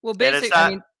 well, And it's basically, I not.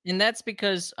 mean, and that's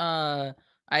because I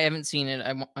haven't seen it.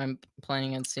 I'm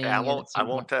planning on Yeah, seeing it at some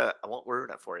point. I won't ruin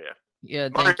it for you. Yeah,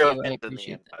 thank Mario you. I wins in the end,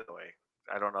 appreciate that. by the way.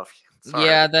 I don't know if sorry.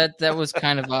 Yeah, that was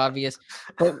kind of obvious,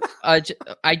 but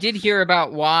I did hear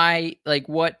about why, like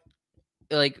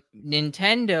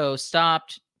Nintendo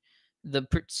stopped the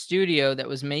studio that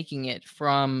was making it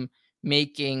from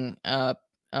making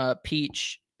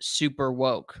Peach super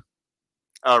woke.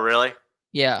 Oh, really?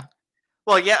 Yeah.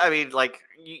 Well, yeah. I mean, like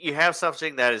you have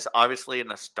something that is obviously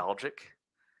nostalgic,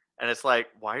 and it's like,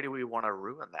 why do we want to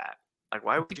ruin that? Like,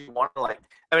 why would you want to like?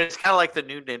 I mean, it's kind of like the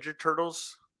new Ninja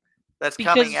Turtles that's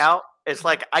coming Because out. It's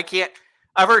like I can't.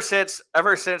 Ever since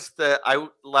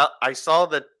I saw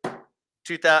the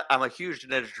 2000. I'm a huge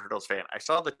Ninja Turtles fan. I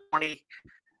saw the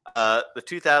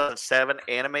 2007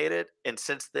 animated, and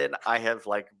since then I have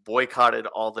like boycotted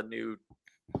all the new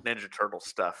Ninja Turtle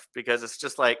stuff because it's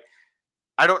just like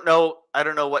I don't know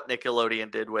what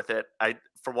Nickelodeon did with it.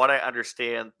 From what I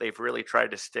understand, they've really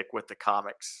tried to stick with the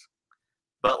comics.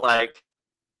 But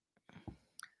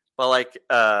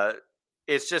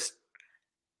it's just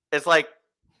it's like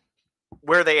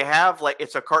where they have like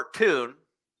it's a cartoon,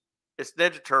 it's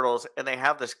Ninja Turtles, and they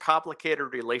have this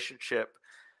complicated relationship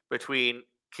between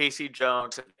Casey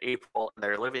Jones and April, and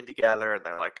they're living together, and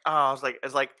they're like, oh, I was like,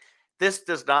 it's like this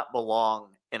does not belong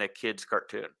in a kid's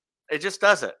cartoon. It just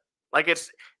doesn't. Like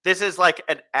this is like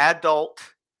an adult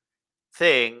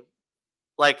thing.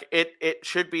 Like it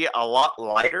should be a lot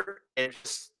lighter and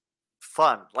just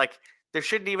fun. Like there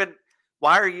shouldn't even.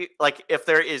 Why are you like if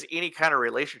there is any kind of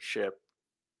relationship,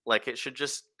 like it should try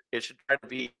to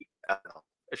be. I don't know,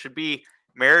 it should be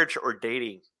marriage or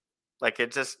dating. Like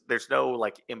it just there's no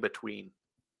like in between.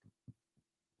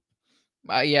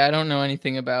 Yeah, I don't know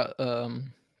anything about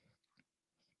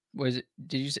was it?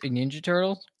 Did you say Ninja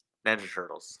Turtles? Ninja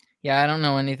Turtles. Yeah, I don't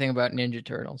know anything about Ninja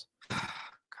Turtles.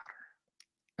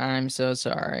 I'm so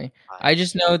sorry. I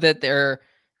just know that they're.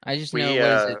 I just know what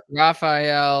is it?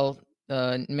 Raphael,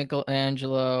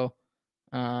 Michelangelo.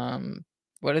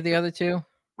 What are the other two?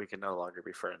 We can no longer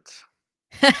be friends.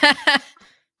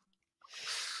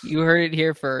 You heard it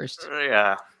here first.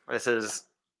 Yeah, this is.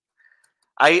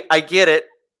 I get it.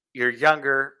 You're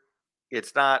younger.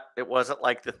 It's not. It wasn't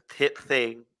like the hit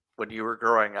thing when you were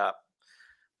growing up.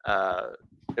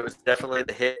 It was definitely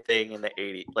the hit thing in the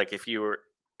 '80s. Like if you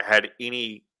had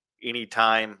any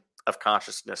time of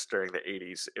consciousness during the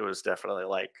 '80s, it was definitely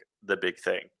like the big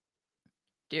thing.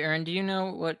 Darren, do you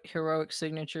know what Heroic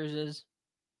Signatures is?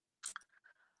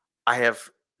 I have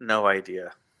no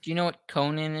idea. Do you know what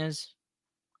Conan is?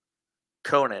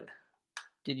 Conan.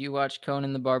 Did you watch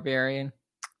Conan the Barbarian?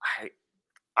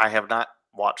 I have not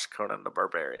watched Conan the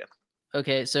Barbarian.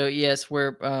 Okay, so yes,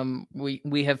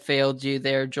 we have failed you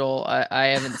there, Joel. I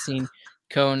haven't seen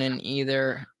Conan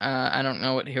either. I don't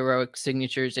know what Heroic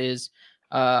Signatures is,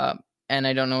 and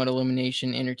I don't know what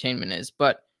Illumination Entertainment is.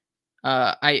 But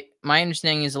my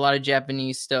understanding is a lot of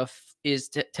Japanese stuff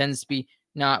tends to be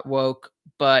not woke,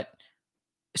 but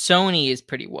Sony is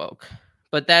pretty woke.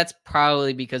 But that's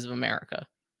probably because of America.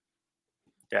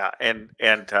 Yeah, and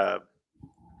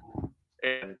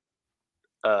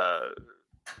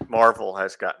Marvel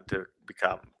has gotten to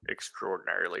become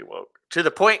extraordinarily woke to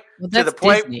the point. Well, that's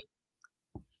Disney.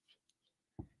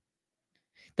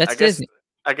 That's Disney.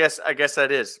 I guess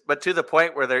that is, but to the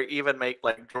point where they even make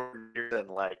like Jordan Peterson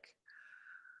like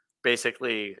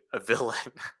basically a villain,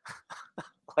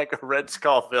 like a Red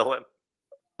Skull villain.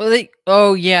 Well, they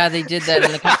did that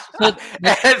in the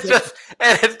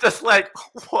it's just like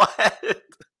what?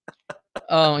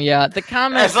 Oh yeah, the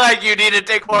comment. It's like you need to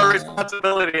take more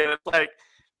responsibility, and it's like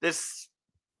this,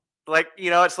 like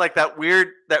it's like that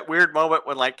weird moment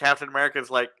when like Captain America's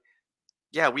like,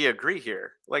 yeah, we agree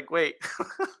here. Like, wait,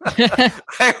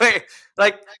 wait,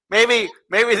 like maybe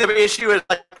the issue is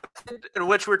like in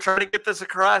which we're trying to get this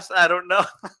across. I don't know.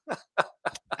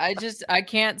 I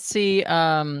can't see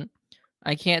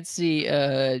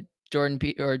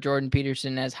Jordan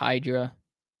Peterson as Hydra.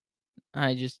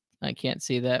 I can't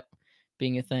see that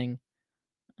being a thing.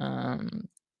 I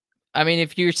mean,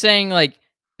 if you're saying like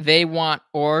they want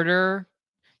order,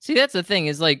 see that's the thing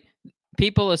is like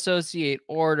people associate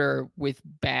order with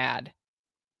bad,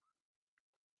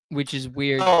 which is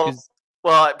weird.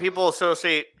 Well, people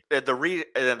associate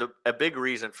a big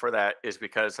reason for that is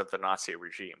because of the Nazi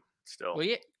regime. Still, well,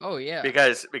 yeah. Oh yeah,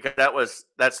 because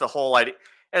that's the whole idea,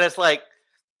 and it's like,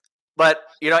 but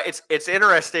it's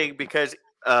interesting because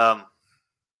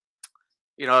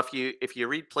if you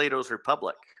read Plato's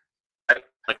Republic, right?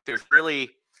 Like there's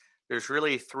really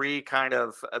three kind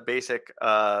of basic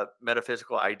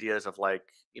metaphysical ideas of like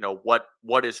what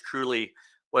is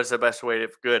the best way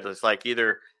of good. It's like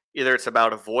either it's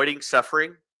about avoiding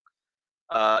suffering,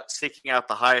 seeking out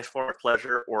the highest form of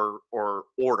pleasure, or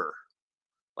order,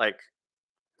 like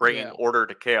bringing order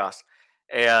to chaos.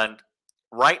 And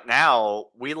right now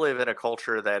we live in a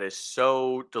culture that is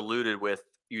so diluted with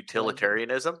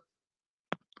utilitarianism,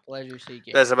 pleasure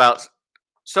seeking. That's about.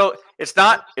 So it's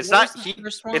not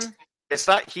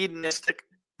hedonistic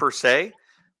per se,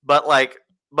 but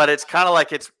it's kind of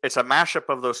like it's a mashup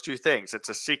of those two things. It's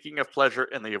a seeking of pleasure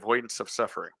and the avoidance of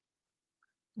suffering.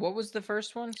 What was the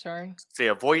first one? Sorry. It's the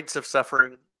avoidance of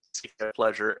suffering, seeking of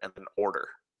pleasure, and then order.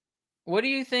 What do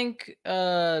you think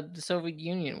the Soviet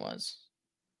Union was?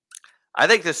 I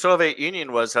think the Soviet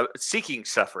Union was seeking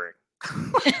suffering.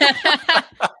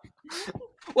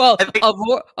 Well,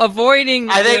 avoiding.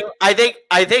 I think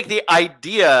the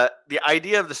idea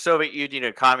of the Soviet Union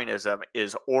and communism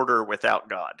is order without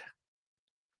God.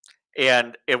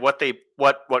 And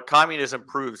what communism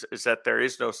proves is that there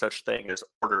is no such thing as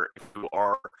order if you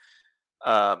are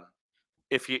um,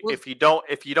 Well, if you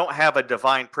don't have a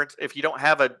divine if you don't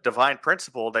have a divine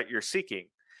principle that you're seeking.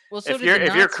 well, so If did the you're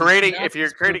Nazis. The creating if you're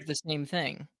Nazis creating proved the same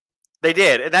thing. they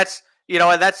did, and that's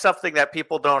and that's something that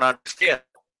people don't understand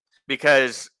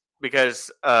because because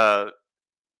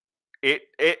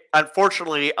it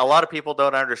unfortunately a lot of people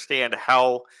don't understand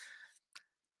how,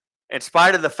 in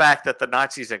spite of the fact that the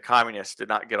Nazis and communists did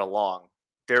not get along,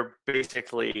 they're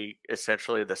basically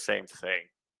essentially the same thing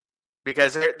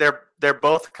because they're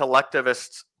both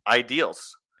collectivist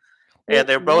ideals, and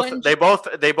Well, one they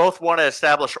both want to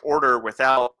establish order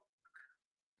without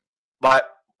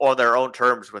but on their own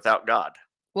terms without God.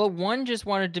 well, one just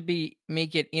wanted to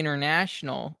make it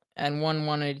international, and one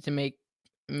wanted to They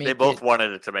make both it.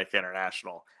 wanted it to make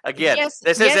international. Again, Yes,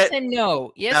 this is yes it. and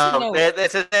no. Yes and No, no.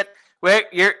 this is it. Where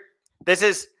you're this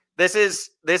is this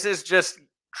is just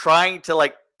trying to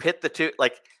like pit the two.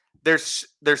 Like there's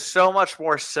so much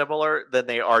more similar than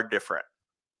they are different.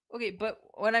 Okay, but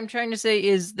what I'm trying to say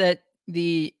is that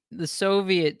the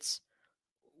Soviets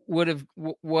would have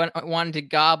wanted to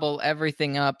gobble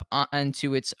everything up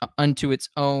onto its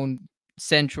own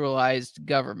centralized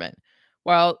government,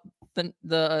 while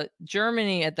the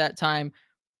Germany at that time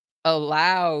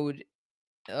allowed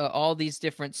all these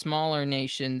different smaller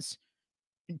nations.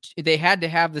 They had to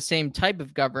have the same type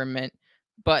of government,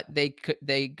 but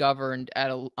they governed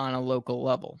on a local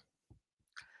level.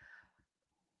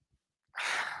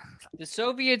 The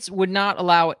Soviets would not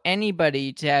allow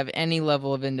anybody to have any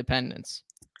level of independence.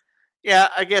 Yeah,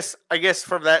 I guess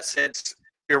from that sense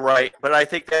you're right, but I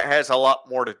think that has a lot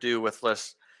more to do with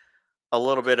a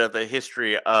little bit of the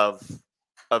history of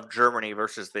Germany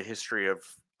versus the history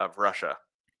of Russia.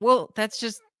 Well, that's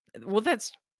just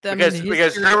that's I mean the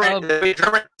Because history of.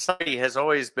 German society has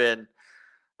always been,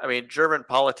 I mean, German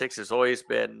politics has always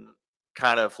been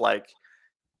kind of like,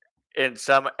 in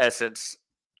some essence,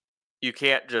 you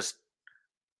can't just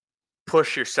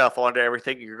push yourself onto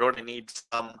everything. You're going to need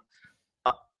some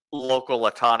uh, local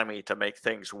autonomy to make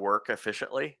things work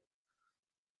efficiently.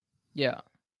 Yeah.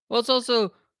 Well,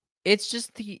 it's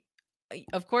just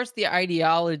of course, the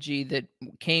ideology that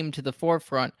came to the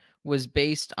forefront was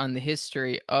based on the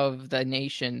history of the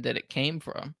nation that it came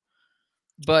from.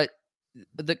 But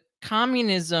the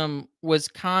communism was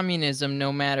communism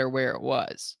no matter where it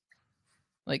was.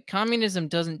 Like, communism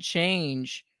doesn't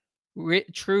change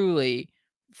truly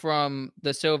from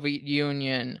the Soviet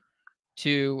Union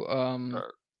Uh,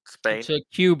 Spain, to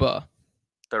Cuba.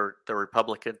 the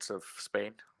Republicans of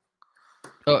Spain.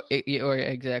 Oh, or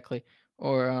exactly.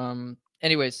 Or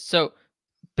anyways, so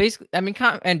basically, I mean,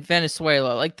 and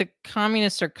Venezuela, like the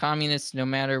communists are communists no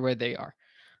matter where they are.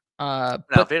 Now,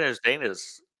 But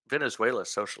Venezuela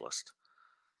is socialist.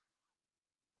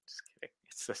 Just kidding.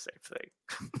 It's the same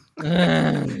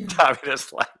thing.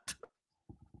 Communist light.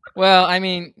 well, I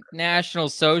mean, National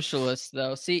Socialists,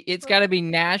 though. See, it's got to be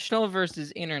national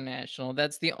versus international.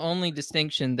 That's the only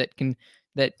distinction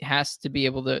that has to be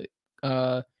able to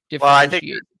Well,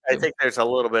 differentiate I the two. think there's a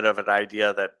little bit of an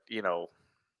idea that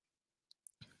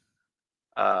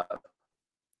uh,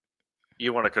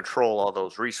 you want to control all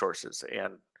those resources,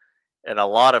 and a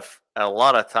lot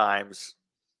of times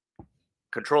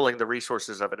controlling the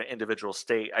resources of an individual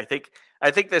state. I think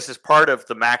this is part of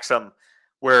the maxim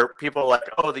where people are like,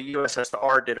 oh, the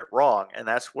USSR did it wrong, and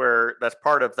that's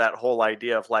part of that whole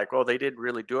idea of like, oh, they didn't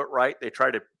really do it right. They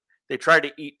tried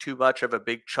to eat too much of a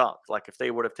big chunk. Like if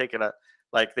they would have taken a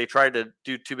like they tried to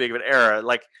do too big of an error.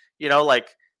 Like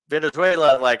like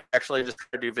Venezuela, like actually just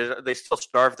tried to do. They still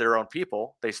starved their own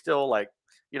people. They still like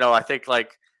I think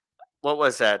like what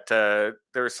was that? There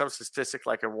was some statistic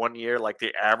like in 1 year, like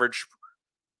the average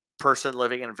person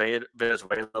living in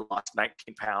Venezuela lost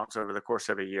 19 pounds over the course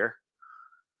of a year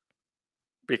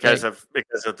Right because of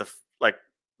the like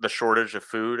the shortage of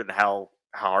food and how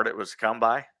hard it was to come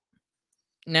by.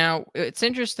 now, it's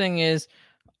interesting is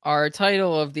our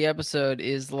title of the episode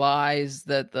is "Lies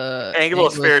That the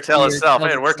Anglosphere tell Anglosphere itself,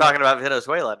 Tells and we're Itself." talking about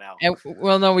Venezuela now. And,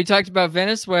 well, no, we talked about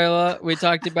Venezuela, we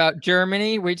talked about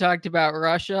Germany, we talked about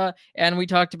Russia, and we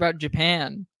talked about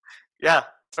Japan. Yeah,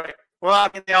 right. Well, I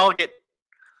mean, they all get.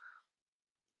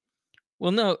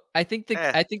 Well, no, I think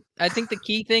the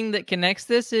key thing that connects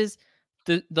this is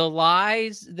the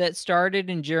lies that started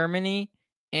in Germany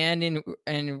and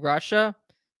in Russia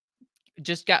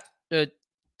just got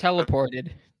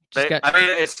teleported. Just got. I mean,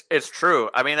 it's true.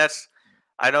 I mean, that's.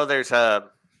 I know there's a.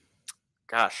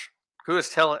 Gosh, who was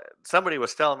telling? Somebody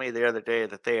was telling me the other day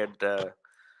that they had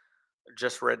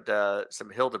just read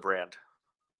some Hildebrand,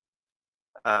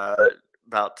 uh,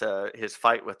 his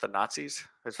fight with the Nazis.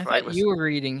 His I fight thought was. you were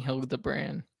reading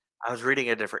Hildebrand. I was reading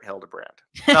a different Hildebrand.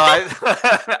 No,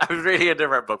 I was reading a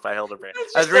different book by Hildebrand.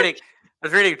 I was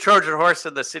reading Trojan Horse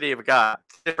and the City of God.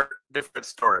 Different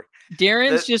story.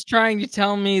 Darren's just trying to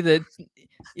tell me that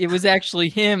it was actually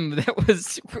him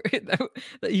that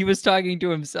he was talking to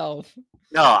himself.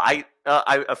 No,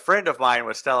 a friend of mine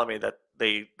was telling me that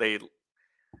they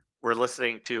were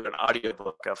listening to an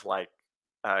audiobook of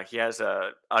he has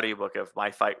a audiobook of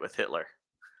My Fight with Hitler,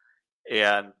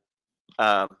 and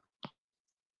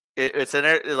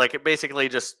it basically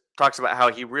just talks about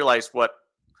how he realized what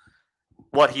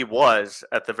he was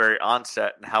at the very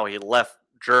onset and how he left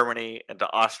Germany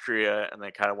into Austria and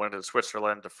then kind of went to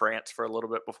Switzerland to France for a little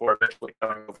bit before eventually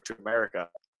coming over to America.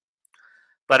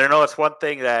 But I know it's one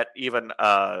thing that even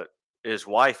his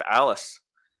wife Alice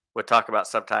would talk about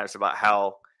sometimes, about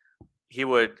how he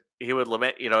would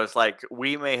lament. It's like,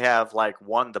 we may have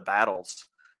won the battles,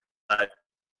 but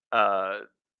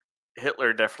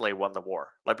Hitler definitely won the war.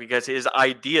 Because his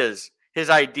ideas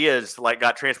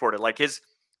got transported.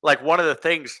 One of the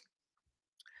things,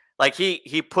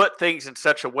 he put things in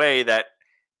such a way that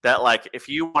if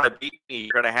you want to beat me,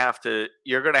 you're gonna have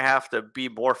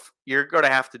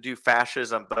to do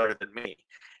fascism better than me.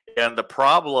 And the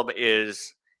problem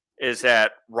is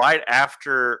that right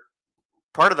after,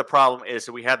 part of the problem is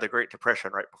that we had the Great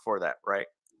Depression right before that, right?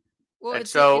 Well, and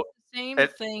it's so the same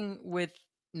thing with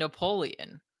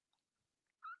Napoleon.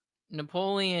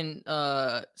 Napoleon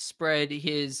spread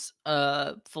his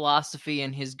philosophy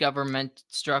and his government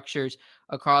structures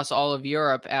across all of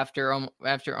Europe after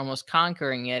almost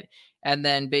conquering it, and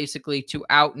then basically to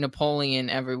out Napoleon,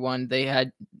 everyone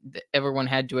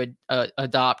had to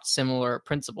adopt similar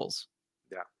principles.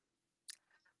 Yeah,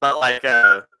 but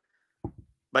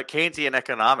Keynesian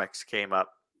economics came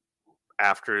up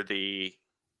after the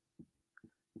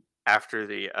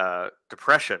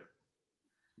Depression.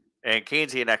 And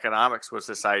Keynesian economics was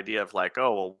this idea of if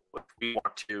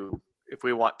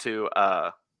we want to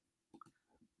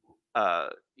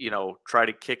try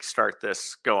to kickstart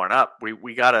this going up,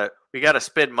 we gotta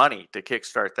spend money to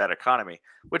kickstart that economy,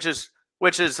 which is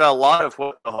a lot of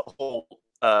what the whole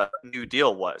New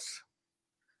Deal was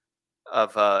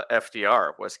of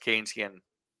FDR, was Keynesian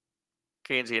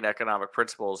economic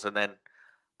principles, and then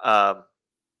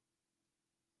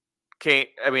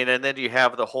and then you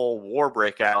have the whole war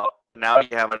breakout. Now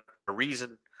you have a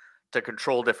reason to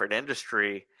control different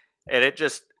industry, and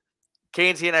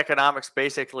Keynesian economics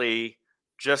basically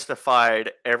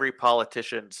justified every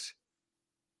politician's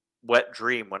wet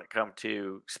dream when it comes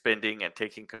to spending and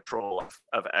taking control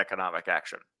of economic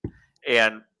action,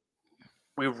 and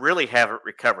we really haven't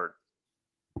recovered.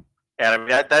 And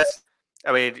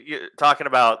talking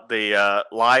about the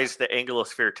lies the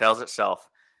Anglosphere tells itself.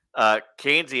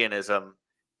 Keynesianism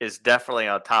is definitely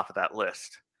on top of that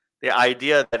list. The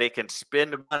idea that it can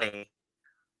spend money,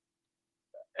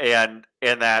 and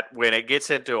that when it gets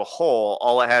into a hole,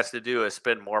 all it has to do is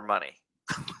spend more money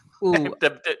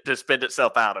to spend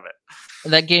itself out of it.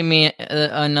 That gave me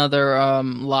another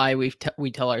lie we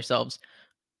tell ourselves,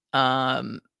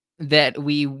 that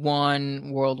we won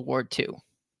World War II.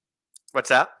 What's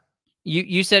that?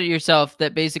 You said it yourself,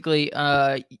 that basically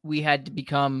we had to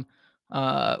become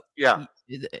yeah.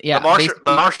 The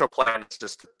Marshall Plan is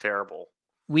just terrible.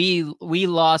 We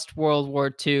lost World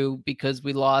War II because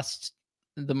we lost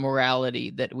the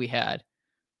morality that we had.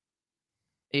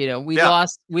 We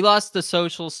lost the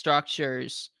social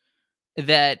structures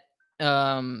that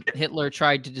Hitler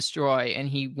tried to destroy, and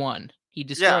he won. He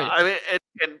destroyed it.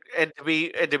 And to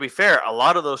be fair, a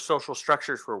lot of those social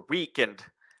structures were weakened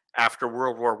after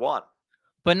World War I.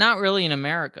 But not really in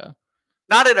America.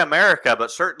 Not in America, but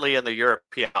certainly in the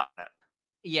European continent.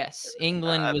 Yes,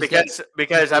 England was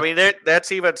because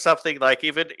that's even something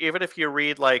even if you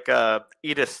read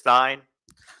Edith Stein,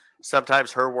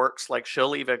 sometimes her works,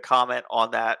 she'll even comment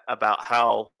on that, about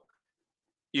how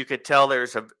you could tell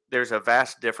there's a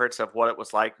vast difference of what it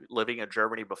was like living in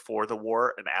Germany before the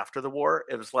war and after the war.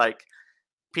 It was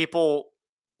people,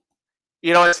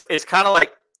 it's kind of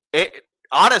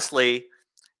honestly.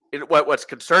 What's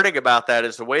concerning about that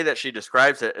is the way that she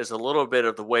describes it is a little bit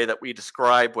of the way that we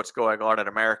describe what's going on in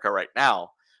America right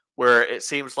now, where it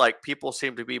seems like people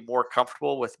seem to be more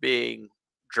comfortable with being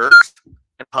jerks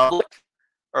in public,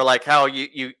 or how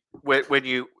when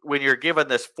you're given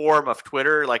this form of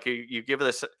Twitter, you give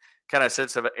this kind of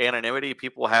sense of anonymity,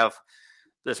 people have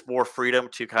this more freedom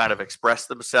to kind of express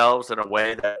themselves in a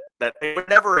way that they would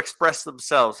never express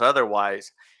themselves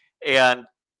otherwise. And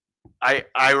I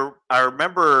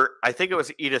remember, I think it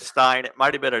was Edith Stein, it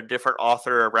might have been a different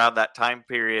author around that time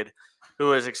period,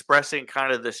 who is expressing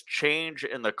kind of this change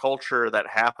in the culture that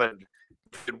happened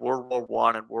in World War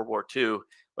One and World War Two,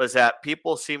 was that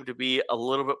people seem to be a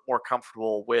little bit more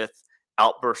comfortable with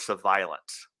outbursts of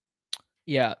violence.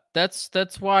 Yeah, that's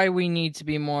why we need to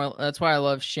be more. That's why I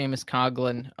love Seamus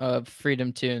Coughlin of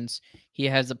Freedom Tunes. He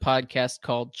has a podcast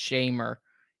called Shamer.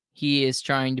 He is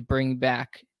trying to bring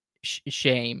back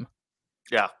shame.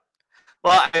 Yeah.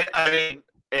 Well, I mean,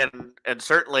 and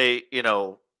certainly, you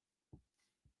know,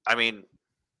 I mean,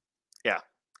 yeah,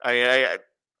 I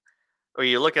when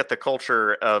you look at the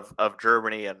culture of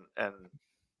Germany and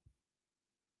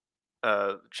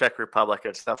Czech Republic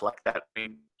and stuff like that, I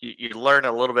mean, you learn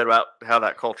a little bit about how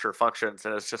that culture functions,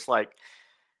 and it's just like,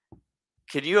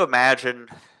 can you imagine?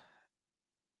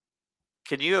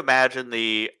 Can you imagine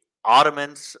the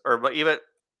Ottomans, or even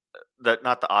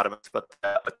not the Ottomans, but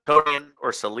the Etonian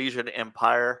or Silesian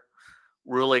Empire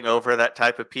ruling over that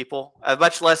type of people?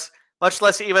 Much less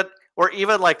even, or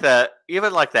even like the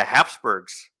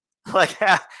Habsburgs. Like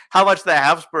how much the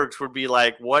Habsburgs would be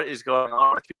like, what is going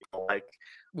on with people? Like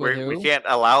we can't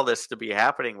allow this to be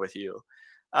happening with you.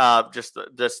 Just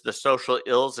the social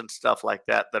ills and stuff like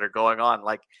that that are going on.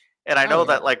 Like, and I know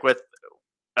that like with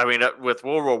with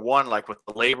World War One, like with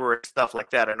the labor and stuff like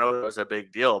that, I know it was a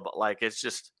big deal, but like it's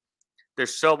just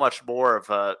there's so much more of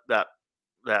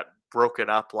that broken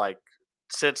up like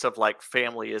sense of like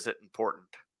family isn't important.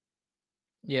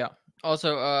 Yeah.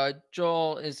 Also,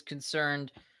 Joel is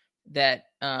concerned that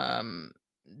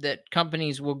that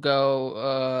companies will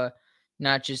go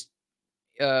not just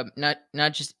not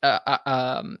just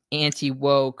anti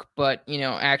woke, but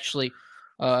actually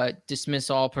dismiss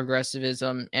all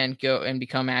progressivism and go and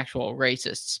become actual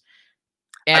racists.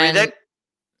 And I mean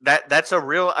that's a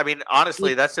real. I mean,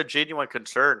 honestly, that's a genuine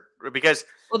concern because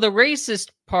the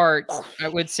racist part, I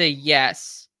would say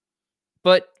yes,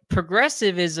 but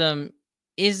progressivism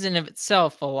is in of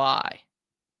itself a lie.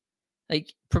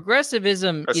 Like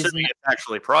progressivism assuming it's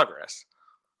actually progress.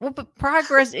 Well, but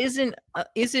progress isn't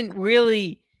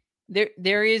really there.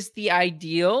 There is the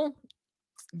ideal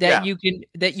that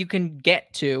you can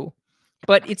get to,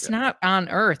 but it's not on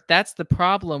Earth. That's the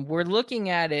problem. We're looking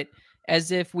at it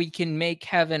as if we can make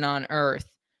heaven on Earth,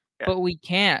 but we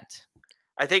can't.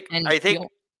 I think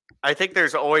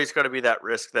there's always going to be that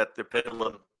risk that the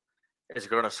pendulum is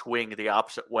going to swing the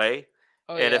opposite way.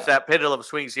 And if that pendulum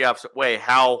swings the opposite way,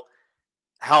 how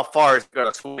far is it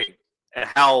going to swing, and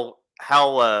how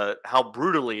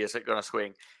brutally is it going to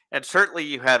swing? And certainly,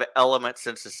 you have elements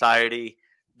in society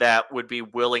that would be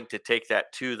willing to take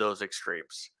that to those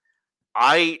extremes.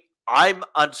 I'm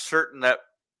uncertain that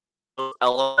those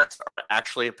elements are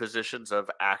actually in positions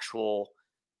of actual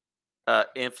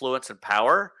influence and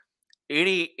power.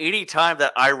 Any time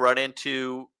that I run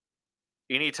into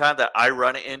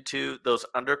those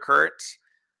undercurrents,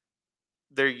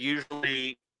 they're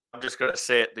usually, I'm just going to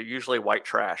say it, they're usually white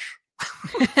trash.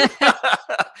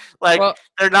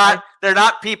 They're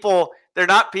not people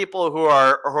who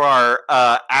are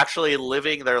actually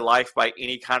living their life by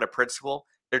any kind of principle.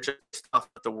 They're just stuff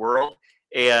with the world,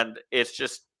 and it's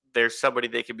just there's somebody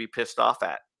they can be pissed off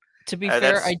at. To be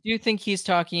fair, I do think he's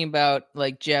talking about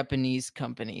like Japanese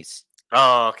companies.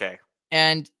 Oh, okay.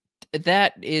 And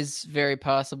that is very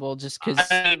possible, just because.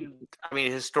 I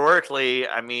mean, historically,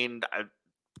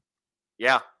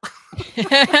 yeah,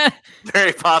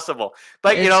 very possible.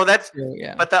 But that's true,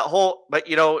 yeah. But that whole, but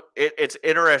it's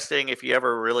interesting if you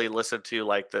ever really listen to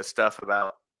like the stuff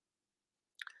about,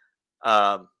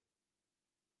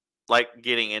 like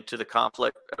getting into the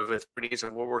conflict with Japanese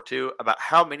in World War II, about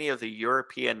how many of the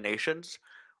European nations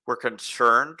were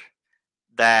concerned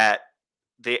that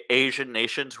the Asian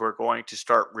nations were going to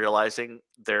start realizing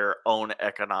their own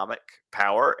economic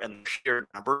power and sheer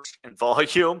numbers and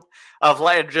volume of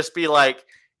land, and just be like,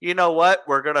 you know what,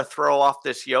 we're going to throw off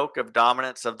this yoke of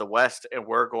dominance of the West and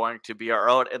we're going to be our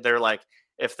own. And they're like,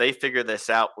 if they figure this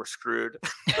out, we're screwed.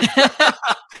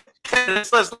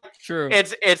 True.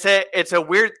 It's a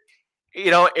weird,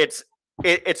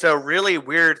 it's a really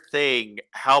weird thing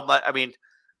how much,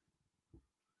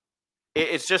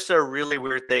 it's just a really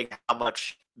weird thing how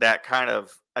much that kind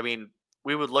of,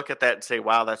 we would look at that and say,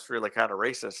 wow, that's really kind of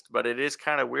racist, but it is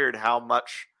kind of weird how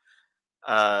much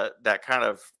that kind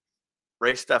of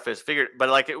race stuff is figured. But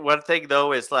like one thing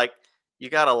though is like you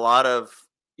got a lot of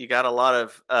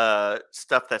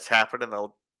stuff that's happened in the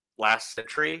last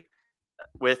century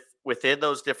within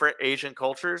those different Asian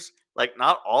cultures. Like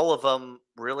not all of them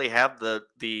really have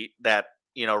that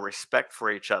respect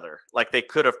for each other like they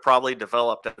could have probably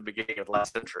developed at the beginning of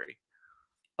last century.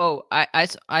 Oh, I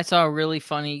saw a really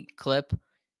funny clip.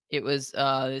 It was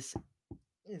this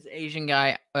Asian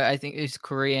guy, I think he's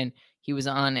Korean. he was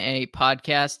on a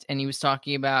podcast and he was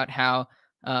talking about how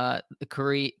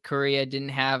Korea didn't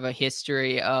have a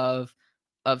history of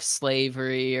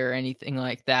slavery or anything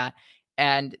like that,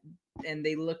 and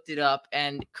they looked it up,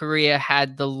 and Korea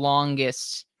had the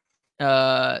longest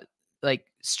like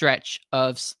stretch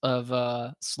of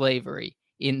slavery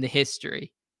in the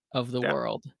history of the Yeah.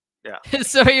 world. Yeah.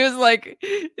 So he was like,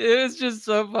 it was just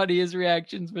so funny. His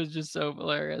reactions was just so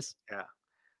hilarious. Yeah.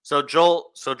 So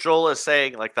Joel is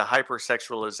saying like the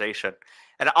hypersexualization,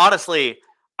 and honestly,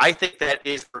 I think that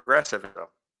is progressivism.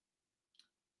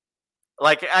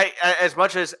 Like as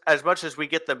much as we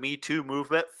get the Me Too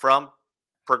movement from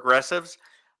progressives,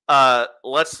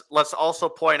 let's also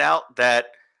point out that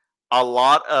a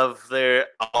lot of the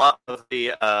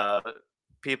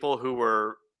people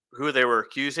who they were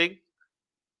accusing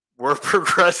were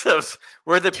progressives,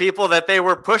 were the people that they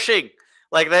were pushing,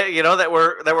 like that, that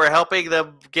were helping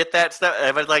them get that stuff.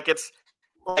 I mean, like, it's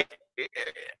like,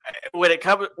 when it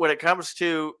comes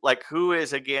to like who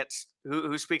is against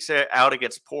who speaks out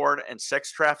against porn and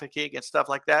sex trafficking and stuff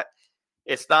like that,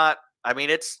 it's not. I mean,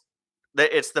 it's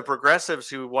the progressives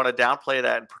who want to downplay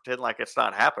that and pretend like it's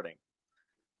not happening,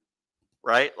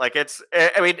 right? Like, it's.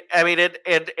 I mean,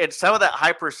 and some of that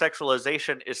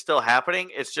hypersexualization is still happening.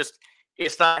 It's just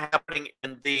it's not happening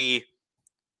in the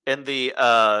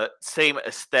same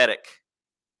aesthetic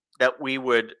that we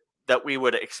would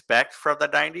expect from the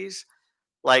 90s.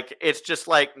 Like, it's just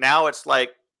like now it's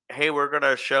like, hey, we're going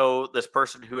to show this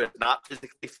person who is not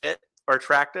physically fit or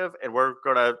attractive, and we're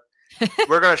going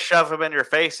to shove them in your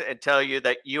face and tell you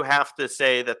that you have to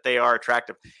say that they are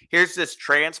attractive. Here's this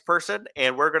trans person,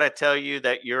 and we're going to tell you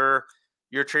that you're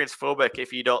transphobic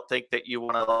if you don't think that you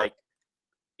want to, like,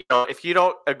 if you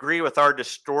don't agree with our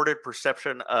distorted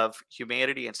perception of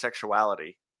humanity and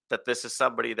sexuality, that this is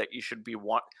somebody that you should be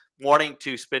wanting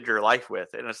to spend your life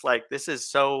with. And it's like, this is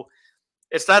so.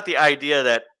 It's not the idea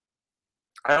that.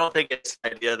 I don't think it's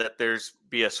the idea that there's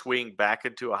be a swing back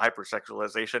into a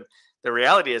hypersexualization. The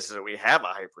reality is that we have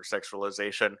a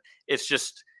hypersexualization. It's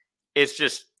just.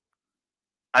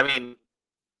 I mean,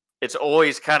 it's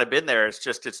always kind of been there. It's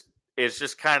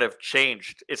just kind of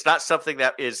changed. It's not something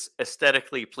that is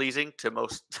aesthetically pleasing to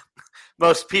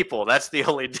most people. That's the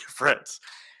only difference.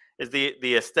 Is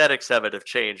the aesthetics of it have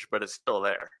changed, but it's still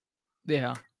there.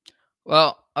 Yeah.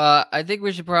 Well, I think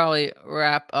we should probably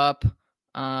wrap up.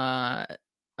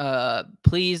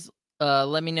 Please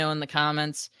let me know in the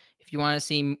comments if you want to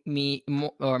see me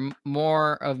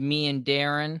more of me and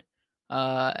Darren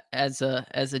as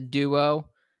a duo.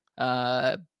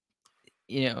 So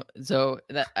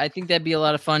that I think that'd be a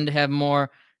lot of fun to have more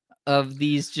of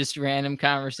these just random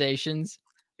conversations.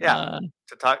 Yeah.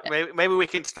 To talk, maybe we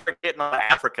can start getting on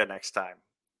Africa next time.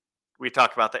 We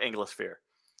talk about the Anglosphere.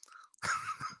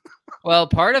 Well,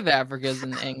 part of Africa is in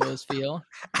the Anglosphere.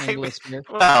 Anglosphere.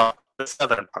 Well, the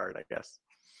southern part, I guess.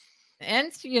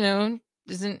 And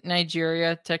isn't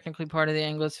Nigeria technically part of the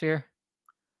Anglosphere?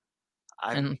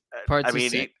 I mean,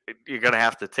 you're going to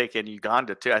have to take in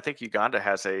Uganda too. I think Uganda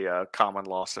has a common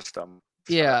law system.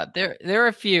 Yeah, there are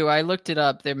a few. I looked it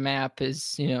up. Their map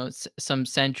is, some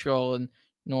central and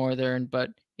northern, but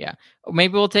yeah,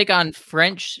 maybe we'll take on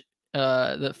French,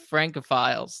 the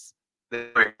Francophiles.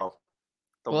 There we go.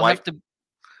 What?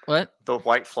 The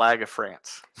white flag of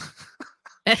France.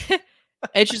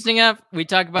 Interesting enough, we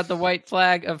talk about the white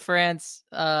flag of France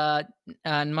on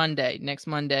next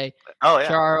Monday. Oh yeah.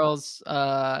 Charles,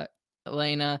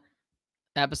 Elena,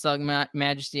 Apostolic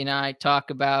Majesty, and I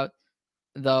talk about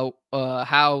the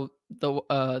how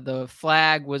the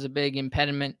flag was a big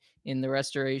impediment in the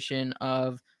restoration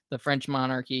of the French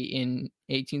monarchy in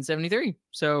 1873.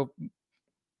 So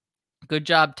good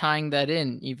job tying that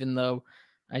in, even though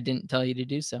I didn't tell you to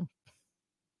do so.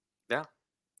 Yeah.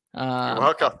 You're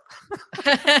welcome.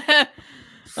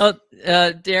 Well,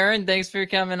 Darren, thanks for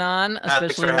coming on, especially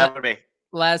thanks for having me.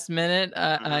 Last minute.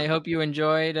 I hope you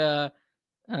enjoyed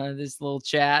this little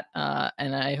chat,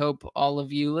 and I hope all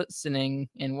of you listening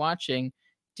and watching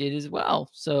did as well.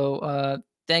 So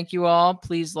thank you all.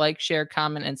 Please like, share,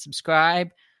 comment, and subscribe.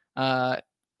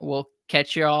 We'll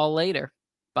catch you all later.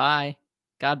 Bye.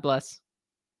 God bless.